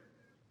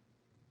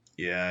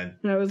 Yeah,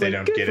 and I was they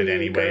like, don't get it you,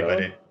 anyway, girl.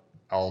 but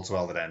all's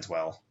well that ends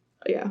well.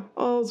 Yeah,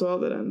 all's well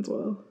that ends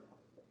well.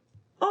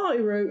 I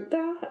wrote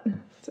that.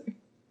 Sorry.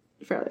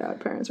 Fairly Odd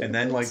Parents. And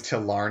then like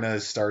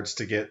Talarna starts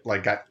to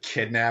got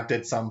kidnapped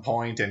at some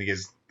point, and he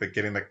is like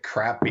getting the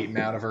crap beaten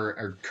out of her,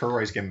 or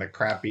Kuroi's getting the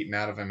crap beaten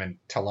out of him, and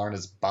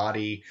Talarna's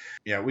body.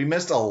 Yeah, we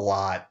missed a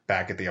lot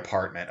back at the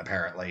apartment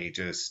apparently,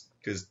 just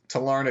because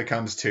Talarna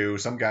comes to,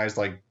 some guy's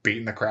like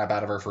beating the crap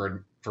out of her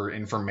for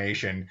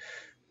information.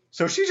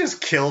 So she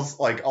just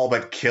all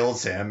but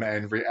kills him,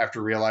 and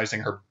after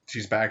realizing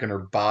she's back in her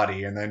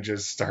body, and then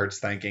just starts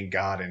thanking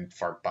God and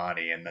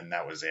Farbani, and then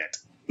that was it.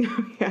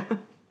 Yeah.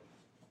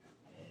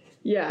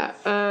 Yeah,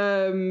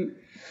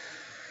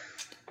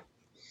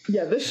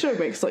 yeah, this show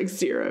makes like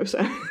zero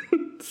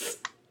sense.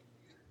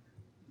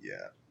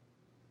 Yeah.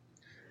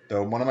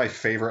 Though one of my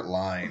favorite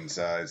lines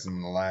is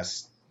in the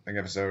last, I think,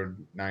 episode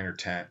 9 or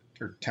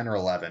 10 or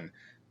 11,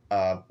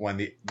 when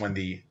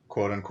the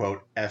quote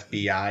unquote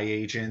FBI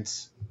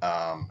agents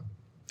tries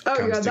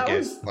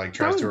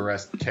to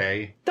arrest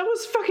Kay. That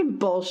was fucking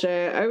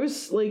bullshit. I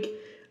was like,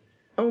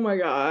 oh my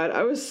god,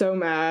 I was so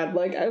mad.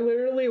 Like, I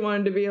literally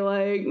wanted to be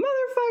like, motherfucker,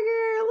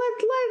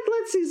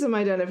 let's see some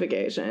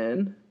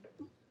identification.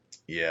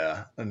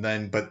 Yeah,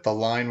 but the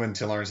line when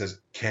Talarna says,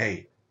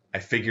 Kay, I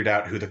figured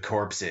out who the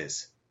corpse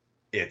is.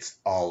 It's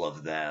all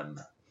of them.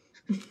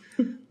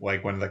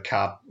 Like when the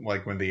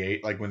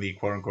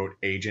quote unquote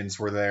agents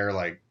were there,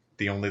 like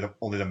only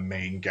the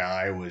main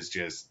guy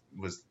was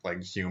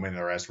like human,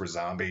 the rest were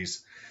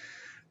zombies.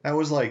 That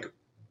was like,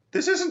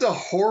 this isn't a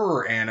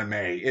horror anime.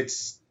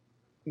 It's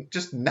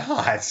just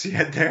not.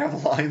 Yet they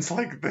have lines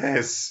like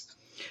this.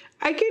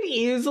 I could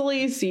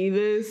easily see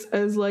this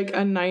as like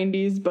a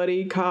 90s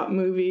buddy cop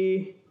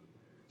movie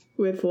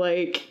with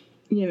like,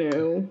 you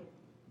know,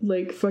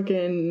 like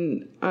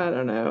fucking, I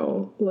don't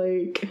know,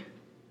 like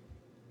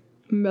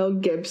Mel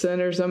Gibson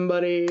or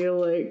somebody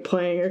like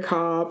playing a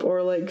cop,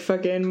 or like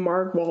fucking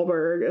Mark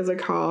Wahlberg as a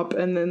cop,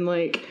 and then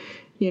like,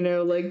 you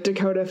know, like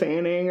Dakota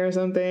Fanning or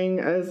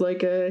something as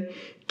like a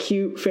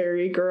cute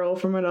fairy girl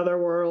from another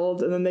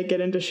world, and then they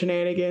get into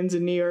shenanigans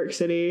in New York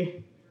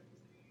City.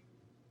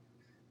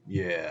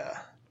 Yeah.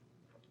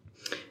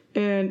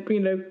 And, you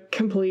know,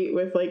 complete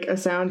with like a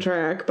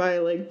soundtrack by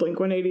like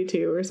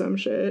Blink-182 or some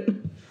shit.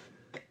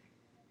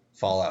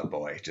 Fall Out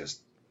Boy,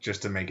 just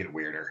to make it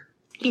weirder.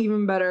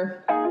 Even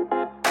better.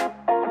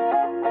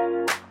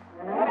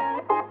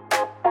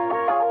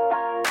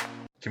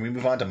 Can we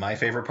move on to my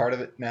favorite part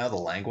of it now, the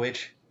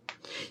language?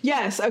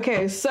 Yes.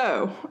 Okay.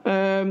 So,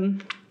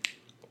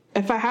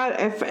 if I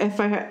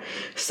had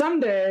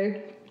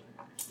someday,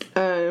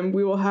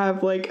 we will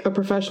have like a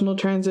professional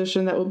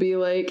transition that will be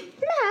like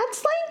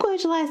Matt's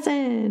language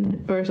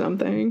lesson or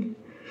something.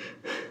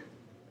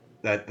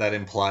 That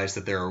implies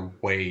that there are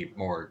way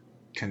more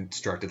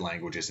constructed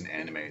languages in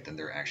anime than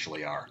there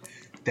actually are.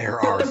 There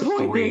are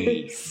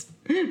 3.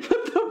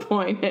 But the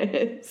point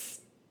is.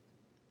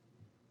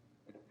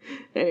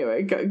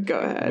 Anyway, go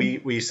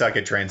ahead. We suck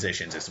at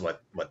transitions is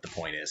what the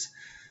point is.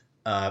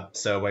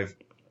 So I've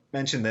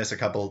mentioned this a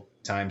couple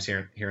times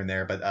here and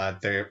there,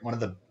 but they're one of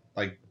the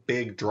like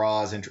big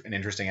draws and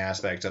interesting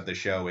aspects of the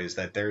show is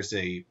that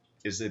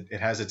it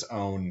has its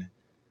own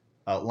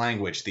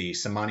language. The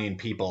Samanian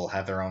people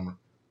have their own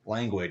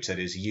language that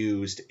is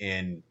used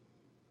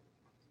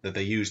that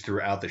they use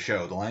throughout the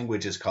show. The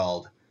language is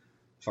called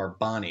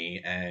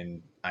Farbani,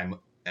 and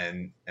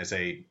as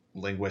a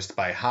linguist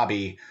by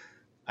hobby,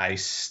 I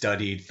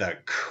studied the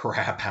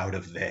crap out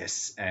of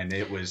this, and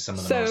it was some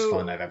of the most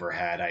fun I've ever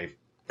had. I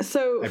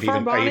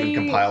even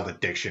compiled a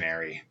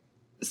dictionary.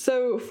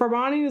 So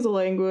Farbani is a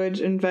language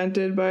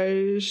invented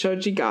by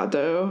Shoji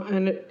Gato,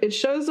 and it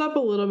shows up a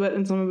little bit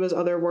in some of his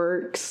other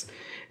works.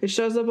 It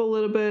shows up a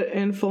little bit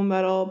in Full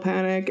Metal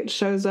Panic.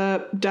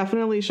 It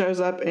definitely shows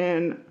up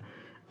in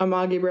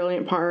Amagi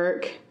Brilliant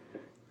Park,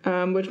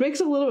 which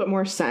makes a little bit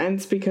more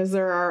sense because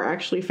there are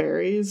actually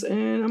fairies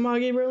in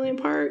Amagi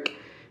Brilliant Park.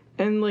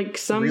 And like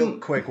some Real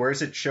quick, where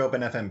does it show up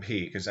in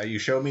FMP? Because you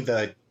showed me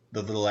the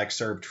little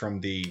excerpt from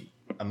the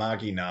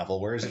Amagi novel.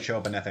 Where does it show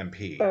up in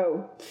FMP?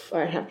 Oh,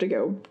 I'd have to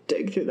go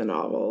dig through the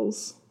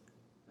novels.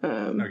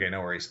 Okay,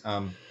 no worries.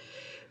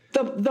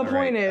 The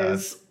point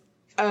is,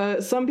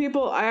 some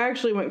people, I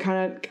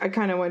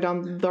kind of went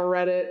down the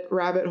Reddit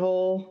rabbit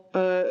hole.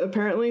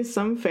 Apparently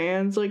some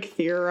fans like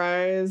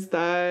theorize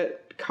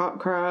that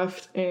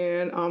Copcraft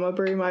and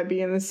Amaburi might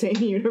be in the same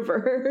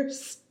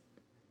universe.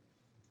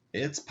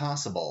 It's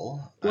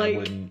possible.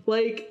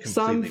 Like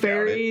some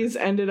fairies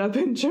ended up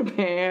in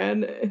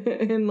Japan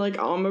and like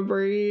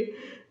Amaburi,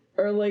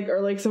 or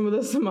like some of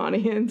the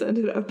Samanians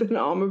ended up in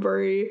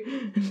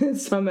Amaburi and then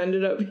some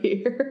ended up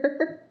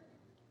here.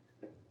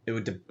 It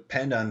would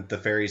depend on the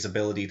fairy's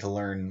ability to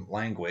learn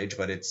language,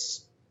 but it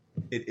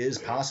is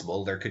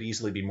possible. There could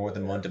easily be more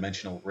than one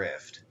dimensional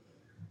rift.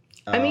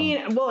 That's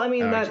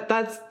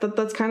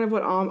kind of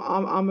what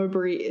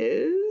Amaburi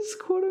is,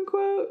 quote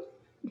unquote.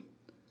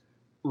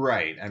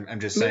 Right. I'm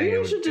just saying. Maybe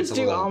we should just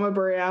do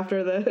Amaburi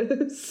after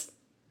this.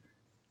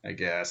 I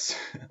guess.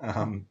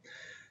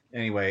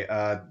 Anyway,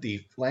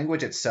 the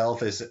language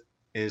itself is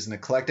an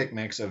eclectic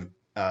mix of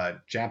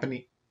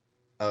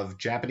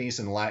Japanese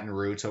and Latin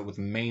roots, with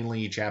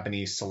mainly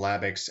Japanese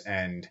syllabics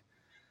and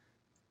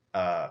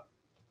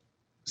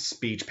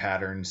speech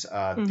patterns.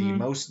 The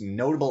most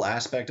notable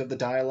aspect of the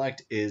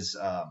dialect is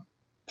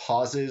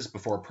pauses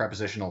before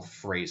prepositional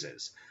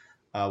phrases.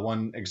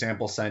 One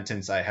example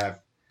sentence I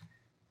have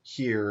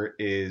here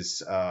is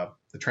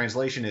the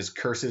translation is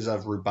 "curses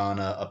of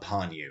Rubana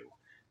upon you,"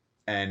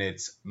 and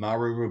it's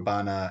 "Maru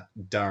Rubana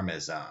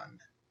Dharmezan."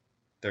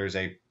 There's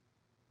a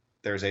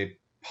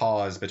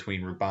pause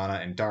between Rubana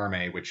and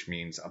Dharme, which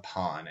means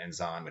upon, and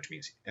Zan,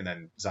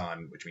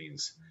 Zan, which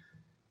means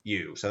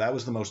you. So that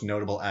was the most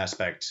notable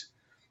aspect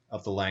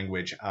of the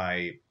language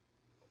I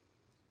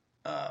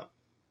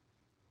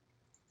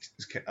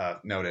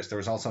noticed. There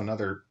was also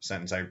another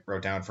sentence I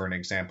wrote down for an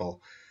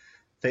example.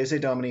 These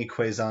domini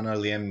quezana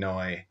liem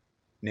noi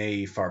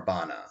nei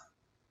farbana,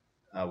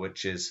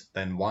 which is,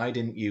 then why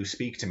didn't you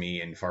speak to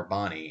me in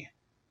Farbani?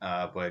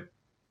 But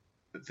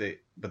the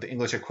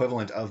English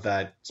equivalent of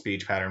that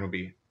speech pattern would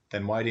be,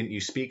 then why didn't you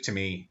speak to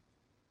me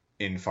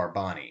in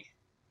Farbani?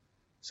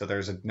 So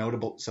there's a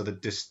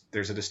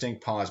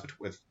distinct pause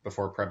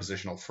before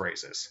prepositional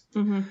phrases.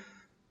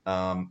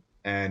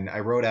 And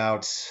I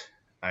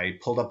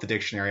pulled up the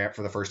dictionary app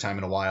for the first time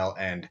in a while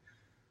and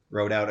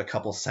wrote out a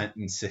couple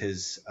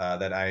sentences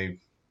that I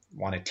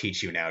want to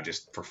teach you now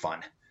just for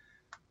fun.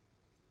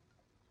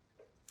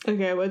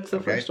 Okay, what's the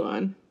first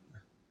one?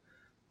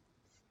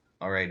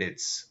 All right,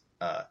 it's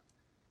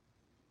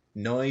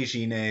Noi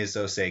jine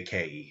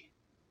zosekei.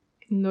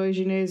 Noi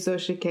jine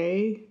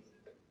zosekei?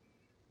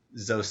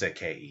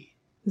 Zosekei.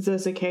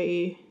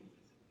 Zosekei.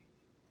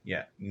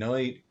 Yeah,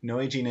 Noi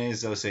jine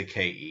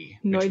zosekei.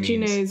 Noi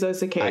jine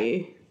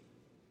zosekei.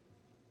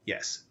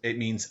 Yes, it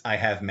means I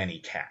have many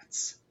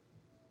cats.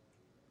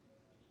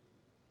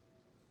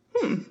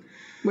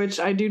 Which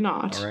I do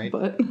not. All right.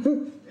 But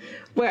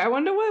wait, I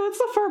wonder what's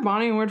the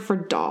Farbani word for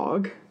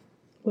dog?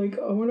 Like,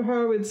 I wonder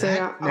how I would say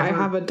I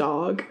have a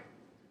dog.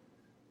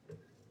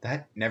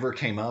 That never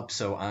came up,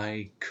 so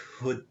I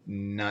could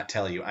not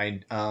tell you.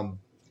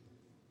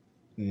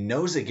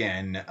 Nose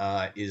again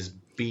is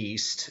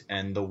beast,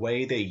 and the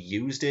way they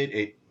used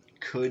it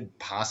could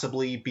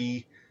possibly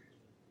be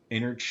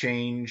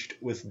interchanged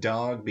with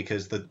dog,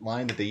 because the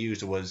line that they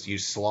used was, you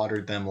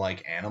slaughtered them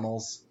like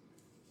animals.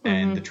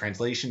 And the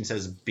translation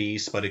says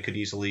beast, but it could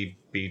easily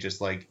be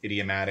just like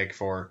idiomatic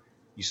for,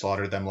 you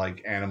slaughtered them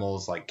like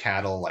animals, like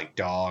cattle, like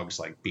dogs,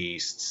 like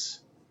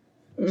beasts.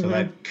 So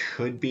that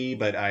could be,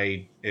 but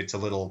it's a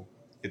little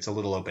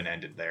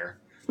open-ended there.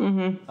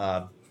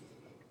 All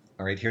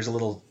right, here's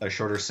a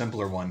shorter,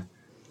 simpler one.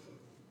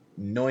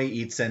 Noi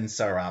itsen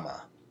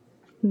sarama.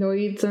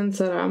 Noi itsen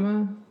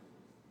sarama?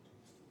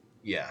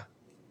 Yeah.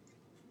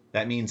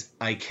 That means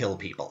I kill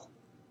people.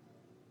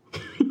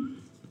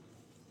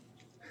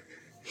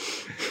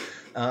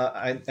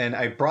 I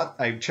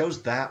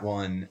chose that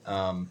one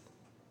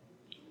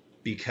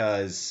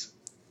because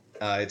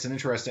there's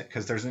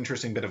an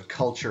interesting bit of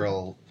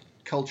culture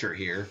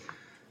here.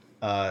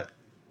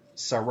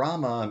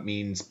 Sarama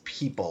means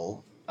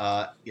people.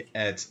 The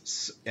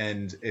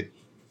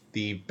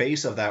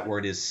base of that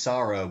word is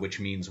Sara, which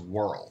means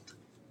world.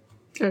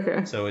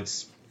 Okay. So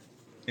it's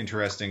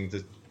interesting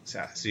to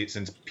see,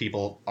 since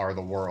people are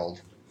the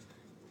world,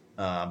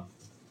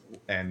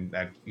 and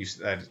that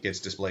gets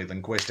displayed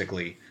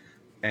linguistically.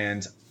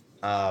 And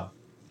I'm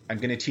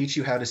going to teach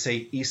you how to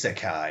say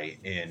isekai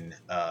in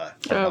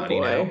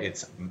Farbani now.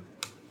 It's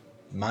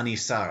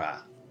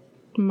Manisara.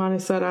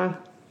 Manisara.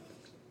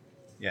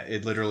 Yeah,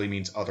 it literally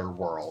means other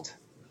world.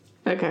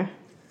 Okay.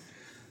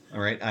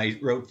 All right, I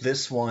wrote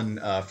this one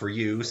for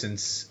you,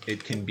 since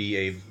it can be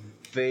a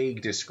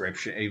vague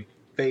description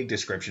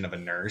of a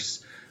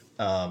nurse.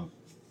 Zanish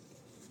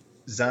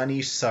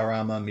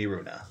Sarama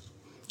Miruna.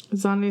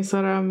 Zanish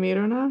Sarama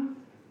Miruna?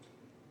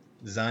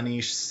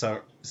 Zanish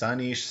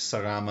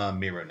Sarama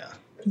Miruna.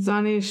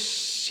 Zanish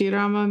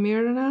Shirama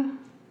Miruna?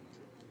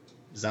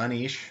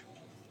 Zanish,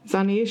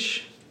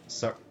 Zanish,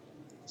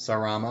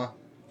 Sarama,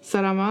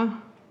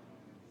 Sarama,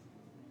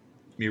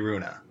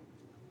 Miruna.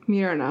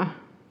 Mirna.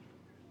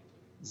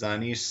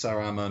 Zanish,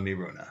 Sarama,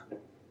 Miruna.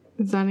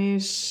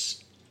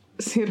 Zanish,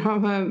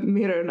 Sarama,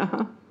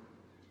 Mirna.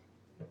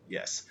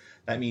 Yes,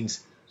 that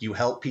means you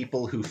help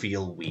people who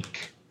feel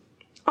weak.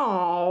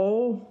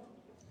 Oh.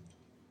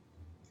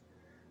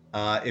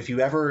 If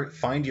you ever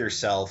find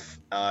yourself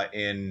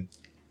in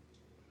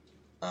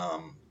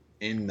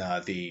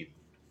the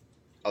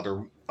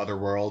other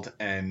world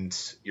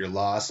and you're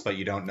lost, but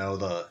you don't know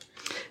the.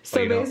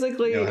 So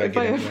basically,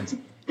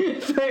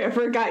 if I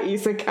ever got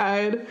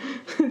isekai'd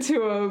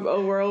to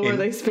a world where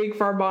they speak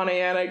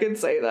Farbonian, I could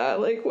say that.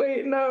 Like,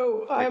 wait,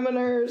 no, I'm a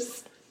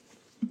nurse.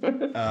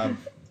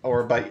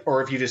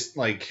 Or if you just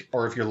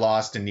or if you're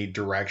lost and need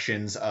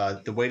directions,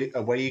 a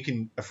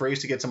phrase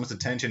to get someone's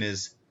attention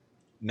is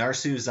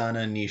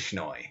Narsuzana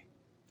Nishnoi.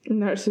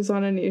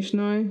 Narsuzana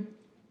Nishnoi?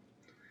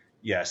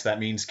 Yes, that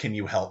means, can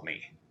you help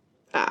me?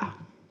 Ah.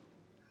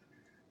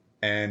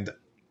 And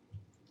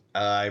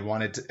I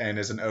wanted to, and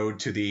as an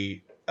ode to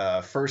the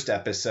first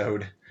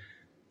episode,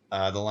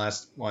 the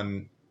last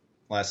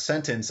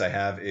sentence I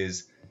have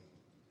is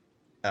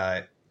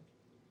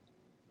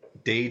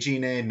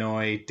Dejine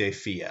noi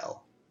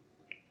defiel.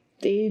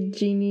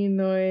 Dejine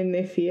noi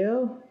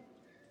nefiel?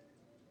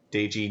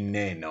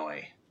 Dejine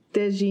noi.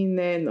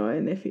 Dejine noi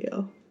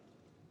nefiel.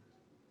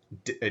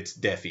 It's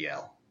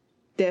defiel.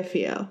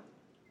 Defiel.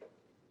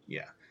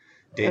 Yeah.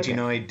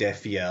 Dejinoi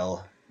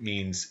defiel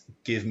means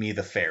give me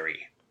the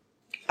ferry.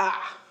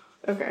 Ah,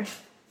 okay.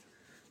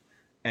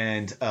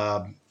 And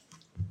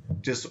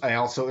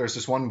there's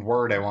just one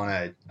word I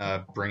want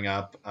to bring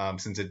up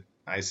since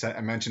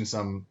I mentioned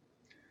some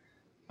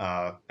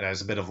it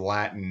has a bit of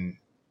Latin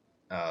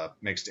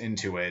mixed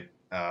into it,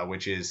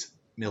 which is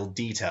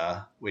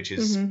mildita, which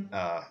is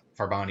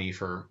Farbani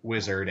for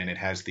wizard, and it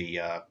has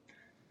the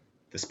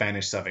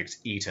Spanish suffix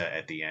ita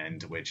at the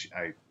end, which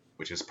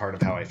is part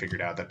of how I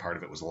figured out that part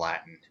of it was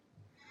Latin.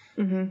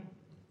 Mm-hmm.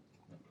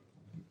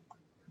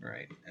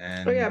 Right.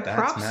 And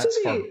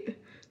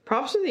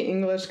props to the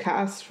English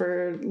cast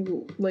for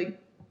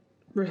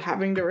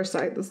having to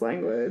recite this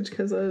language,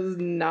 because it was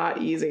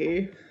not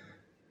easy.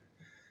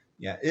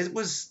 Yeah,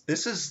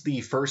 this is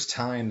the first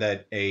time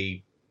that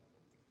there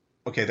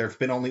have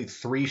been only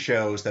 3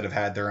 shows that have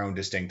had their own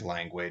distinct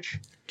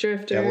language.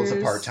 Drifters. Devil's a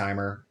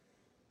Part-Timer,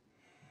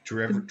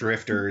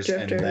 Drifters,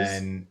 and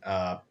then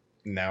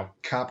now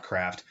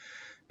Copcraft.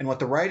 And what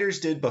the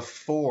writers did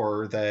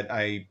before that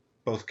I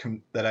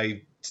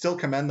still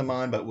commend them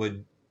on, but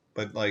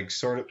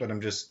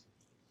I'm just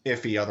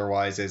iffy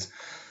otherwise, is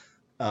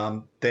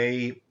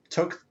they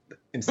took,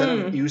 instead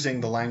of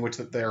using the language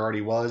that there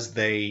already was,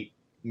 they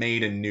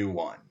made a new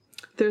one.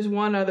 There's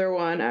one other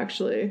one,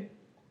 actually.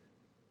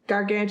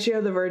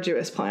 Gargantua, the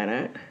Verdurous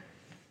Planet.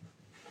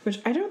 Which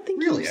I don't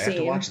think you've seen. Really? I have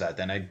to watch that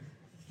then.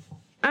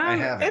 I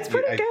haven't. It's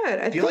pretty good.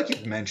 I feel like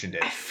you've mentioned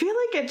it. I feel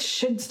like it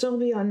should still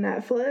be on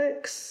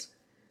Netflix.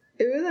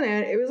 I think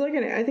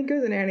it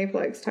was an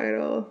Aniplex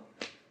title.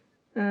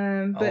 But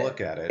I'll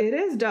look at it. It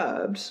is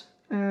dubbed.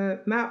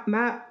 Matt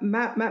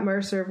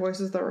Mercer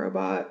voices the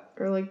robot,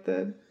 or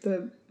the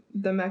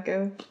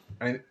mecha.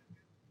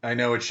 I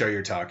know what show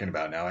you're talking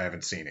about now. I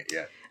haven't seen it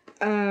yet.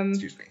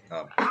 Excuse me.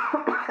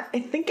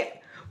 I think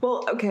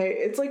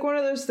it's like one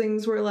of those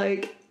things where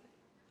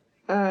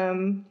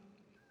I'm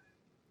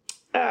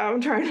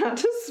trying not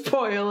to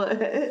spoil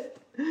it,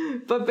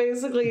 but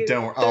basically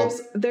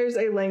there's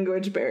a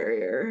language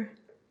barrier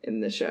in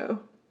the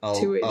show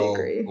to a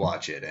degree. I'll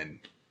watch it and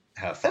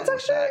have fun.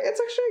 It's actually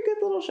a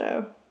good little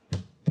show.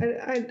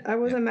 I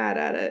wasn't mad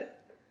at it.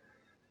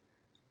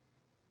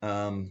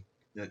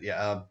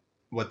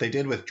 What they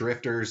did with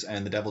Drifters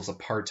and The Devil's a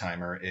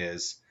Part-Timer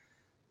is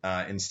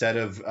instead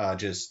of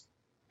just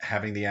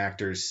having the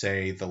actors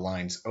say the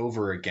lines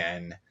over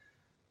again,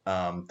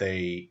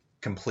 they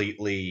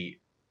completely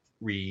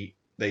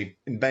they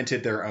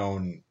invented their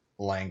own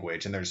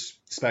language, and there's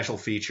special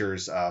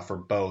features for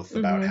both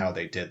about how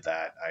they did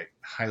that. I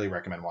highly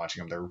recommend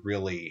watching them. They're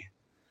really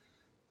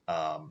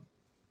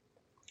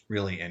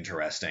really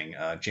interesting.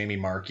 Jamie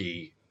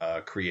Markey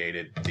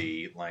created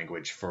the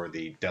language for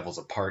The Devil's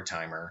a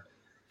Part-Timer.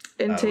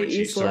 Ente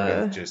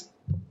Isla.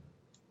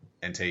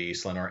 Ente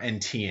Islan, or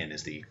Entian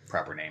is the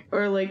proper name.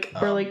 Or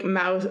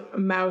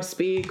mouse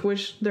speak,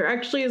 which there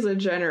actually is a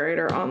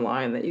generator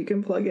online that you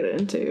can plug it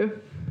into.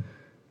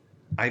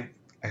 I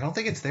don't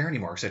think it's there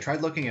anymore, because I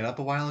tried looking it up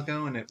a while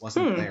ago and it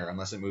wasn't there,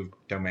 unless it moved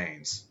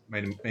domains.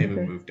 Maybe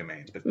moved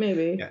domains, but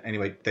maybe. Yeah.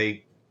 Anyway,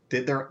 they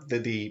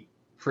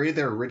created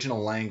their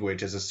original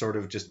language as a sort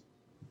of just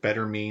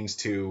better means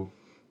to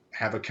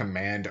have a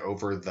command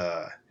over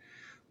the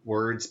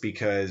words,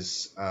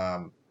 because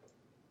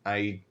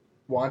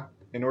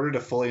in order to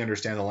fully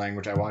understand the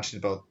language, I watched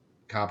it both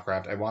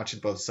Copcraft. I watched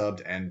it both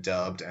subbed and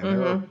dubbed, and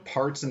there are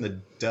parts in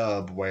the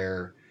dub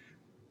where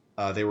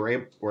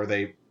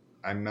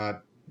I'm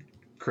not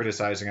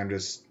criticizing, I'm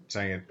just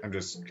saying it, I'm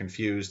just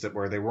confused, that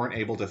where they weren't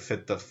able to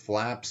fit the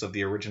flaps of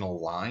the original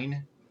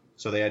line,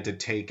 so they had to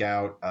take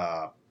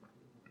out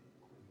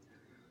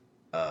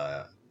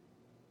a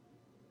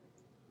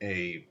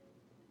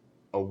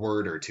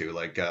word or two.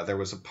 Like there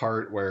was a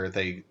part where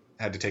they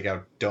had to take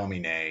out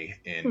domine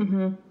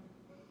in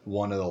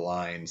one of the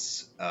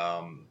lines,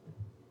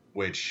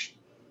 which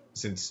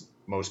since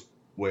they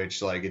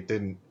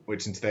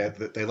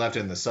left it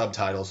in the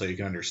subtitle so you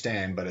can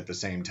understand, but at the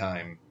same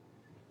time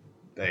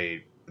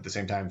if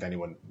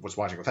anyone was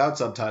watching without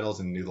subtitles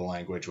and knew the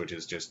language, which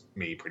is just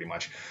me pretty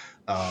much,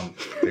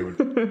 they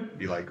would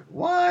be like,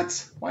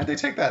 what? Why'd they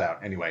take that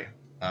out? Anyway,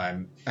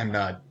 I'm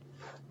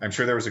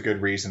sure there was a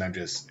good reason. I'm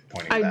just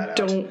pointing that out.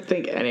 I don't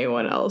think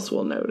anyone else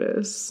will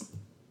notice.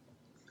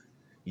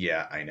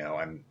 Yeah, I know.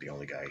 I'm the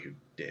only guy who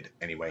did.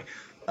 Anyway,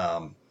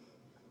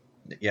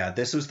 yeah,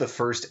 this was the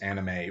first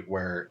anime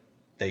where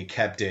they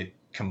kept it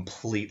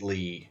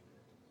completely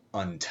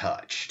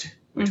untouched,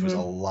 which was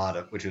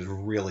which was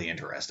really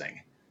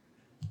interesting.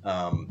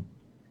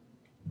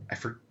 I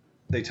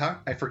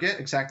forget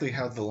exactly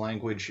how the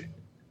language,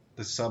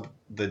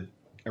 the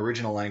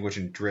original language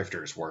in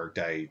Drifters worked.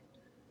 It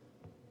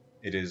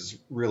is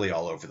really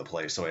all over the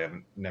place, so I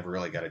never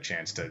really got a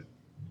chance to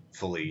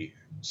fully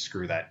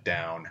screw that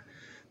down.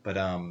 But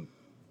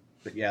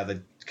yeah,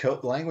 the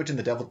language in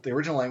the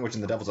original language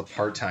in The Devil's a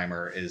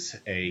Part-Timer is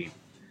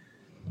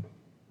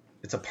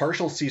it's a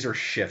partial Caesar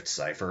shift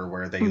cipher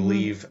where they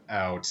leave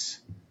out,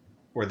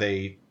 where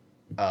they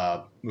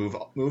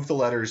move the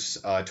letters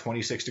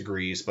 26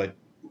 degrees, but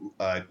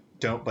the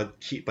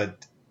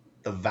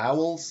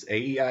vowels A,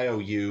 E, I, O,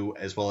 U,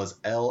 as well as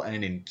L,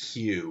 N, and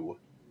Q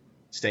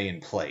stay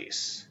in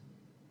place,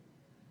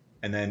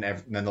 and then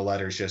the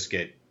letters just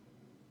get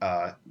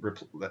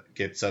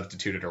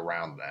substituted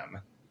around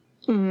them.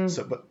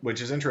 So, which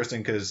is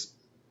interesting because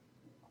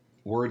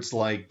words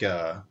like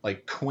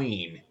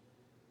queen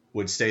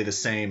would stay the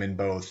same in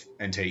both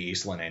Entei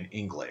Island and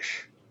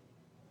English.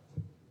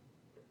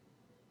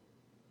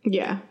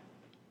 Yeah.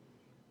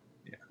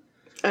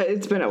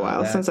 It's been a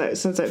while since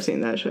I've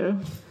seen that show.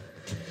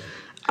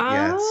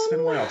 Yeah, it's been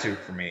a while too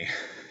for me.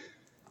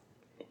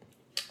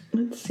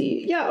 Let's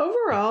see. Yeah,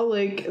 overall,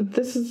 like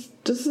this is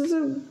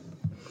a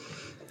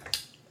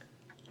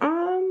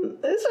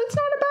it's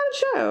not a bad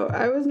show.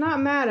 I was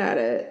not mad at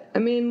it. I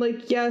mean,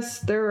 like, yes,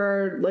 there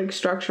are like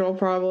structural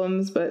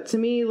problems, but to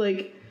me,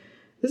 like,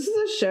 this is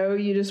a show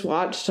you just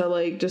watch to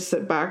like just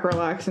sit back,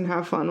 relax, and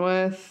have fun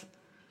with.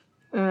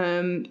 I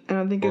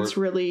don't think it's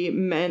really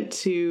meant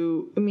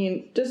to. I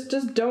mean,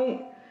 just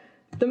don't.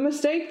 The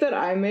mistake that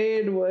I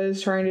made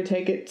was trying to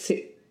take it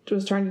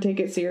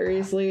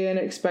seriously and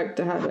expect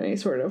to have any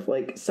sort of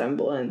like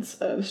semblance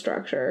of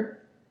structure.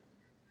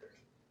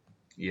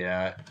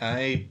 Yeah,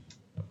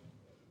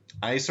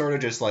 I sort of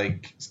just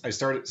like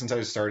as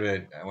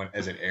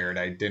it aired,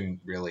 I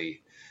didn't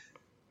really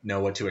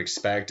know what to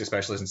expect,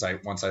 especially since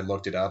once I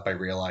looked it up, I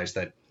realized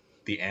that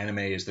the anime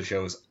is the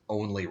show's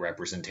only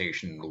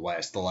representation in the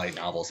West. The light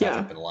novels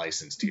haven't been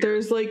licensed here.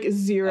 There's like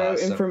zero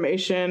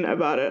information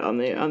about it on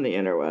the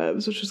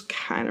interwebs, which was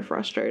kind of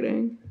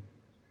frustrating.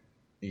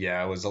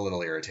 Yeah, it was a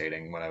little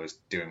irritating when I was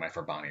doing my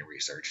Fabani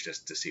research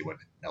just to see what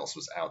else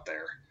was out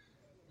there.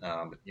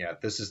 But yeah,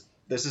 this is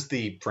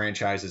the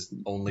franchise's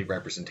only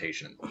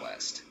representation in the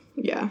West.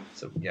 Yeah.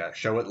 So yeah,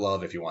 show it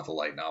love if you want the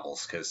light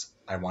novels, because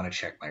I want to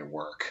check my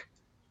work.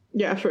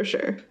 Yeah, for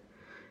sure.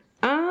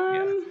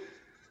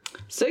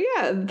 So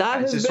yeah,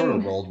 that has just been, sort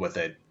of rolled with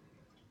it.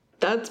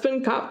 That's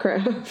been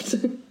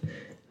Copcraft.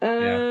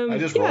 I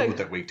just rolled with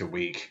it week to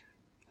week.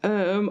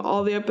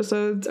 All the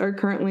episodes are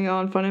currently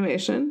on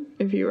Funimation,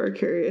 if you are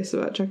curious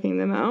about checking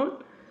them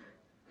out.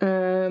 I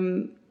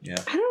don't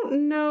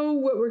know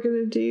what we're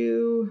gonna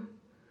do.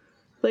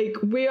 Like,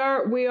 we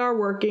are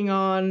working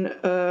on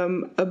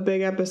a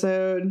big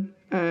episode.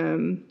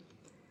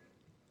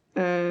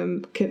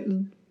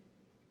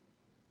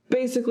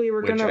 Basically,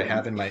 we're Which gonna. I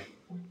have in my.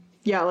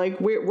 Yeah, like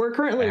we're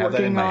currently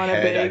working on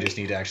a big. I just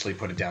need to actually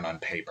put it down on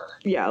paper.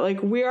 Yeah,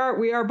 like we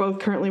are both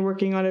currently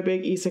working on a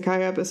big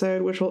isekai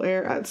episode, which will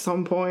air at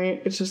some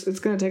point. It's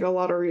going to take a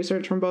lot of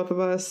research from both of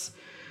us.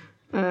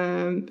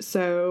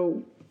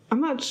 So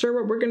I'm not sure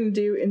what we're going to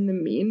do in the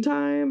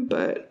meantime,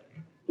 but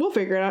we'll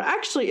figure it out.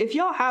 Actually, if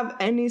y'all have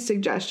any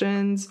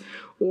suggestions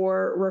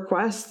or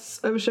requests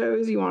of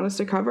shows you want us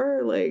to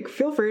cover, like,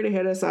 feel free to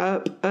hit us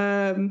up.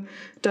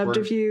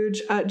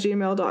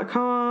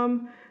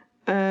 dubterfuge@gmail.com.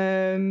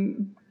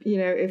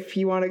 If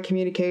you want to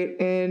communicate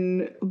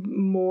in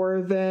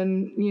more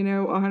than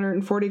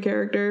 140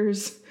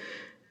 characters,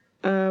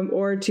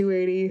 or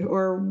 280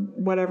 or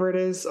whatever it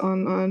is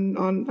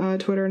on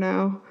Twitter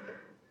now.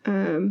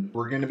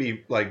 We're going to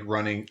be like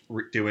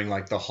doing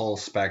like the whole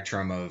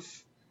spectrum of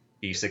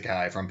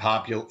isekai,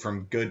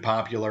 from good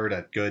popular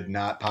to good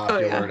not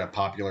popular, to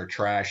popular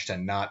trash to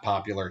not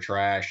popular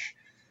trash.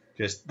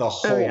 Just the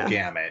whole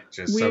gamut.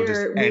 So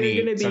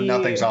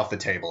nothing's off the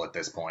table at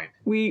this point.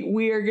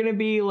 We are gonna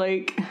be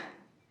like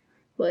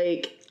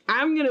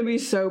I'm gonna be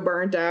so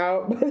burnt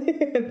out by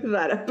the end of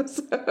that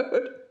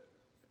episode.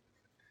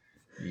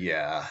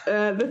 Yeah.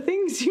 The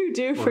things you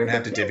do We're gonna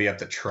have to divvy up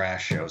the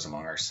trash shows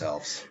among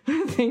ourselves.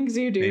 The things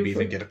you do. Maybe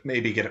even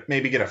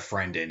get a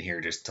friend in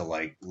here just to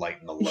like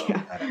lighten the load.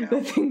 Yeah, I don't know.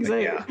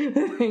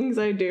 The things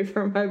I do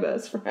for my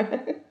best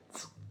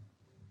friends.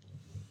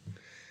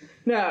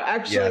 No,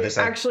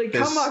 actually,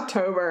 come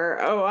October.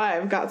 Oh,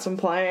 I've got some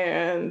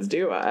plans.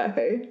 Do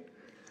I?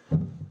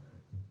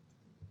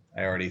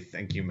 I already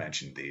think you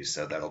mentioned these,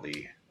 so that'll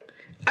be.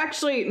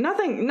 Actually,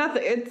 nothing.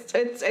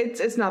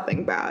 It's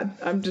nothing bad.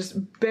 I'm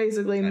just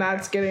basically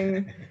Matt's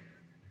getting.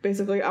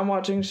 Basically, I'm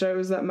watching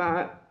shows that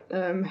Matt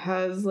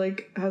has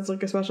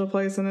a special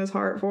place in his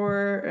heart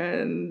for,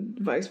 and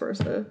vice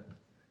versa.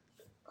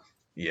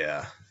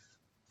 Yeah,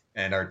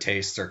 and our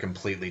tastes are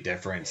completely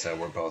different, so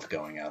we're both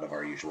going out of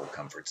our usual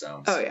comfort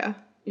zones. Oh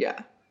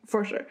yeah,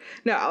 for sure.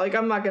 No,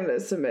 I'm not gonna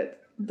submit.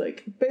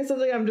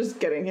 Basically, I'm just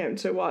getting him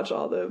to watch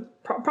all the.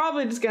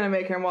 Probably just gonna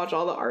make him watch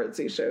all the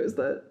artsy shows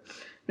that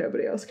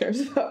nobody else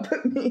cares about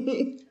but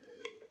me.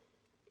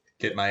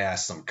 Get my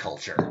ass some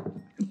culture.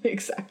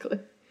 Exactly.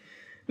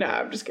 No,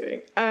 I'm just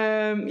kidding.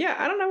 Yeah,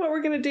 I don't know what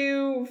we're gonna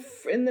do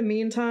in the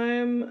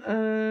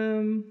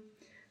meantime.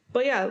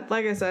 But yeah,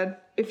 like I said,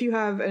 if you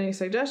have any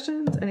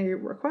suggestions, any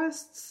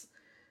requests,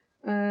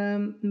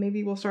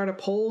 maybe we'll start a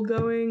poll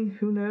going.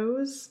 Who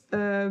knows?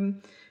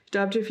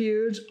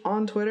 Dubterfuge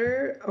on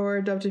Twitter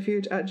or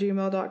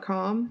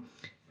dubterfuge@gmail.com.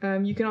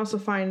 You can also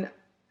find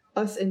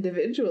us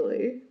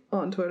individually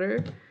on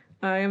Twitter.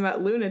 I am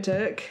at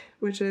Lunatic,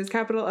 which is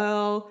capital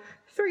L,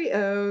 3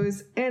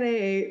 O's,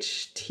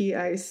 NAHTIC.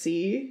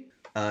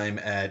 I'm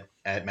at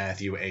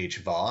Matthew H.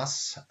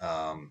 Voss.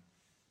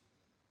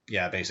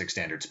 Yeah, basic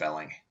standard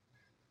spelling.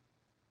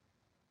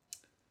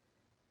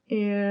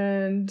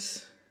 And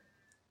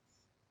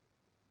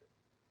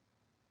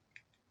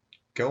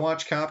go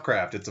watch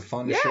Copcraft. It's a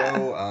fun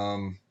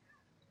show.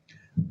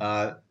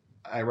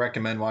 I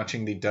recommend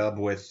watching the dub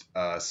with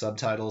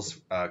subtitles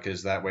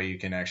because that way you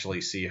can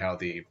actually see how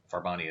the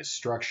Farbani is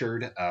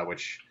structured,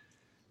 which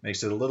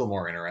makes it a little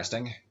more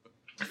interesting.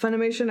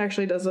 Funimation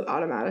actually does it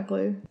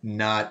automatically.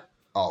 Not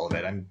all of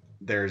it.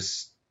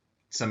 There's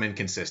some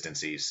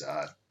inconsistencies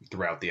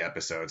throughout the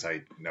episodes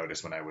I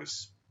noticed when I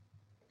was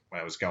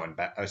going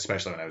back,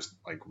 especially when I was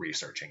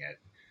researching it.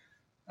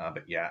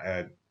 But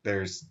yeah,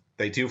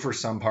 they do for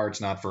some parts,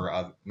 not for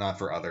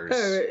others.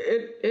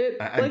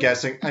 I'm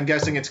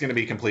guessing it's going to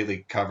be completely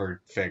covered,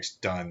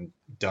 fixed, done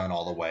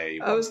all the way.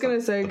 I was going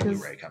to say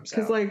because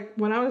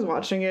when I was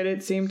watching it,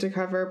 it seemed to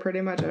cover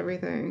pretty much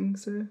everything.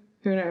 So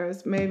who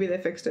knows? Maybe they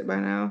fixed it by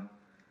now.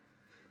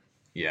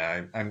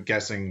 Yeah, I'm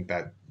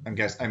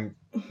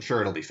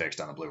sure it'll be fixed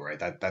on the Blu-ray.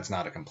 That's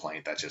not a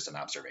complaint. That's just an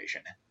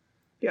observation.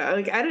 Yeah,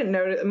 I didn't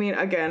notice. I mean,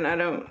 again,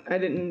 I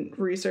didn't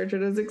research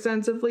it as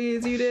extensively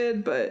as you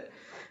did, but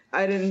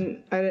I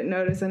didn't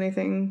notice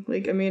anything.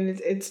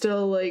 It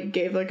still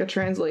gave a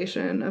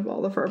translation of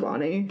all the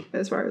Farbani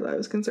as far as I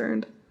was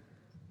concerned.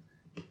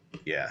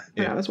 Yeah,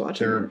 when I was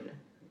watching it.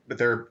 But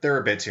there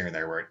are bits here and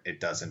there where it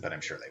doesn't, but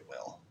I'm sure they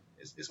will.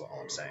 Is all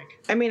I'm saying.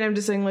 I mean, I'm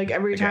just saying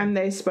every time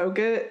they spoke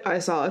it, I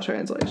saw a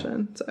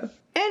translation. So,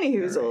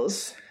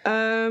 anyhoozles.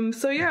 Right.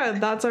 So yeah,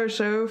 that's our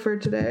show for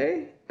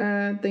today.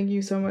 Thank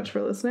you so much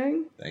for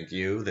listening. Thank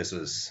you. This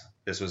was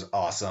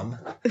awesome.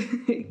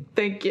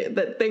 Thank you.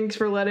 Thanks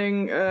for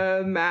letting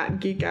Matt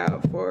geek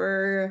out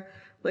for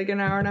an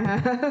hour and a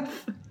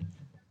half.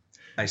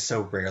 I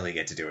so rarely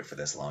get to do it for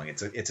this long.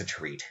 It's a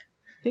treat.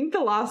 I think the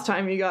last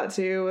time you got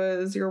to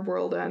was your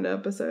World End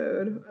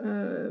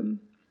episode.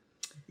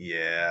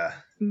 Yeah.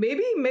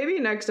 Maybe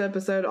next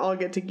episode I'll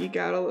get to geek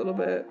out a little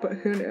bit, but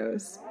who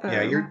knows?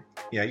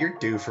 You're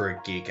due for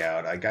a geek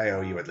out. I owe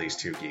you at least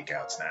 2 geek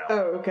outs now.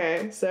 Oh,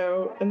 okay.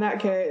 So in that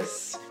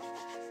case,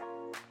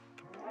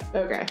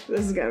 okay, this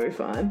is gonna be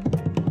fun.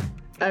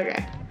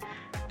 Okay.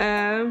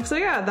 So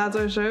yeah, that's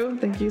our show.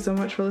 Thank you so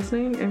much for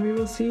listening, and we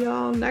will see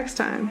y'all next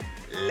time.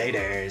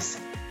 Laters.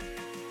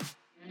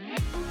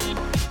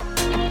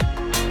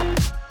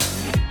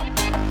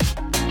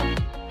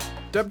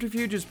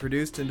 Dubterfuge is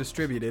produced and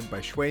distributed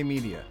by Shui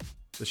Media.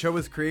 The show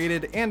is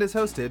created and is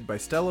hosted by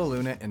Stella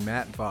Luna and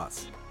Matt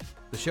Voss.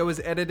 The show is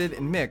edited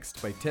and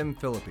mixed by Tim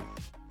Philippi.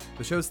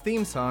 The show's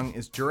theme song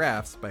is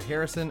Giraffes by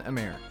Harrison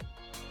Amer.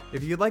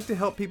 If you'd like to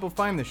help people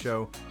find the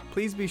show,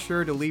 please be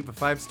sure to leave a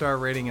 5-star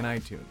rating in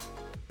iTunes.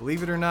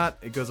 Believe it or not,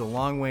 it goes a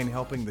long way in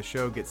helping the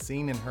show get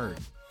seen and heard.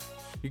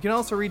 You can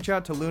also reach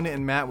out to Luna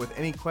and Matt with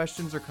any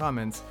questions or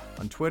comments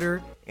on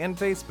Twitter and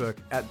Facebook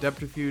at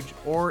Dubterfuge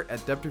or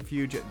at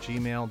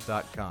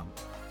dubterfuge@gmail.com.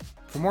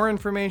 For more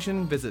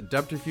information, visit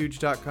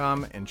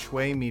dubterfuge.com and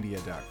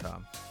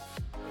shuimedia.com.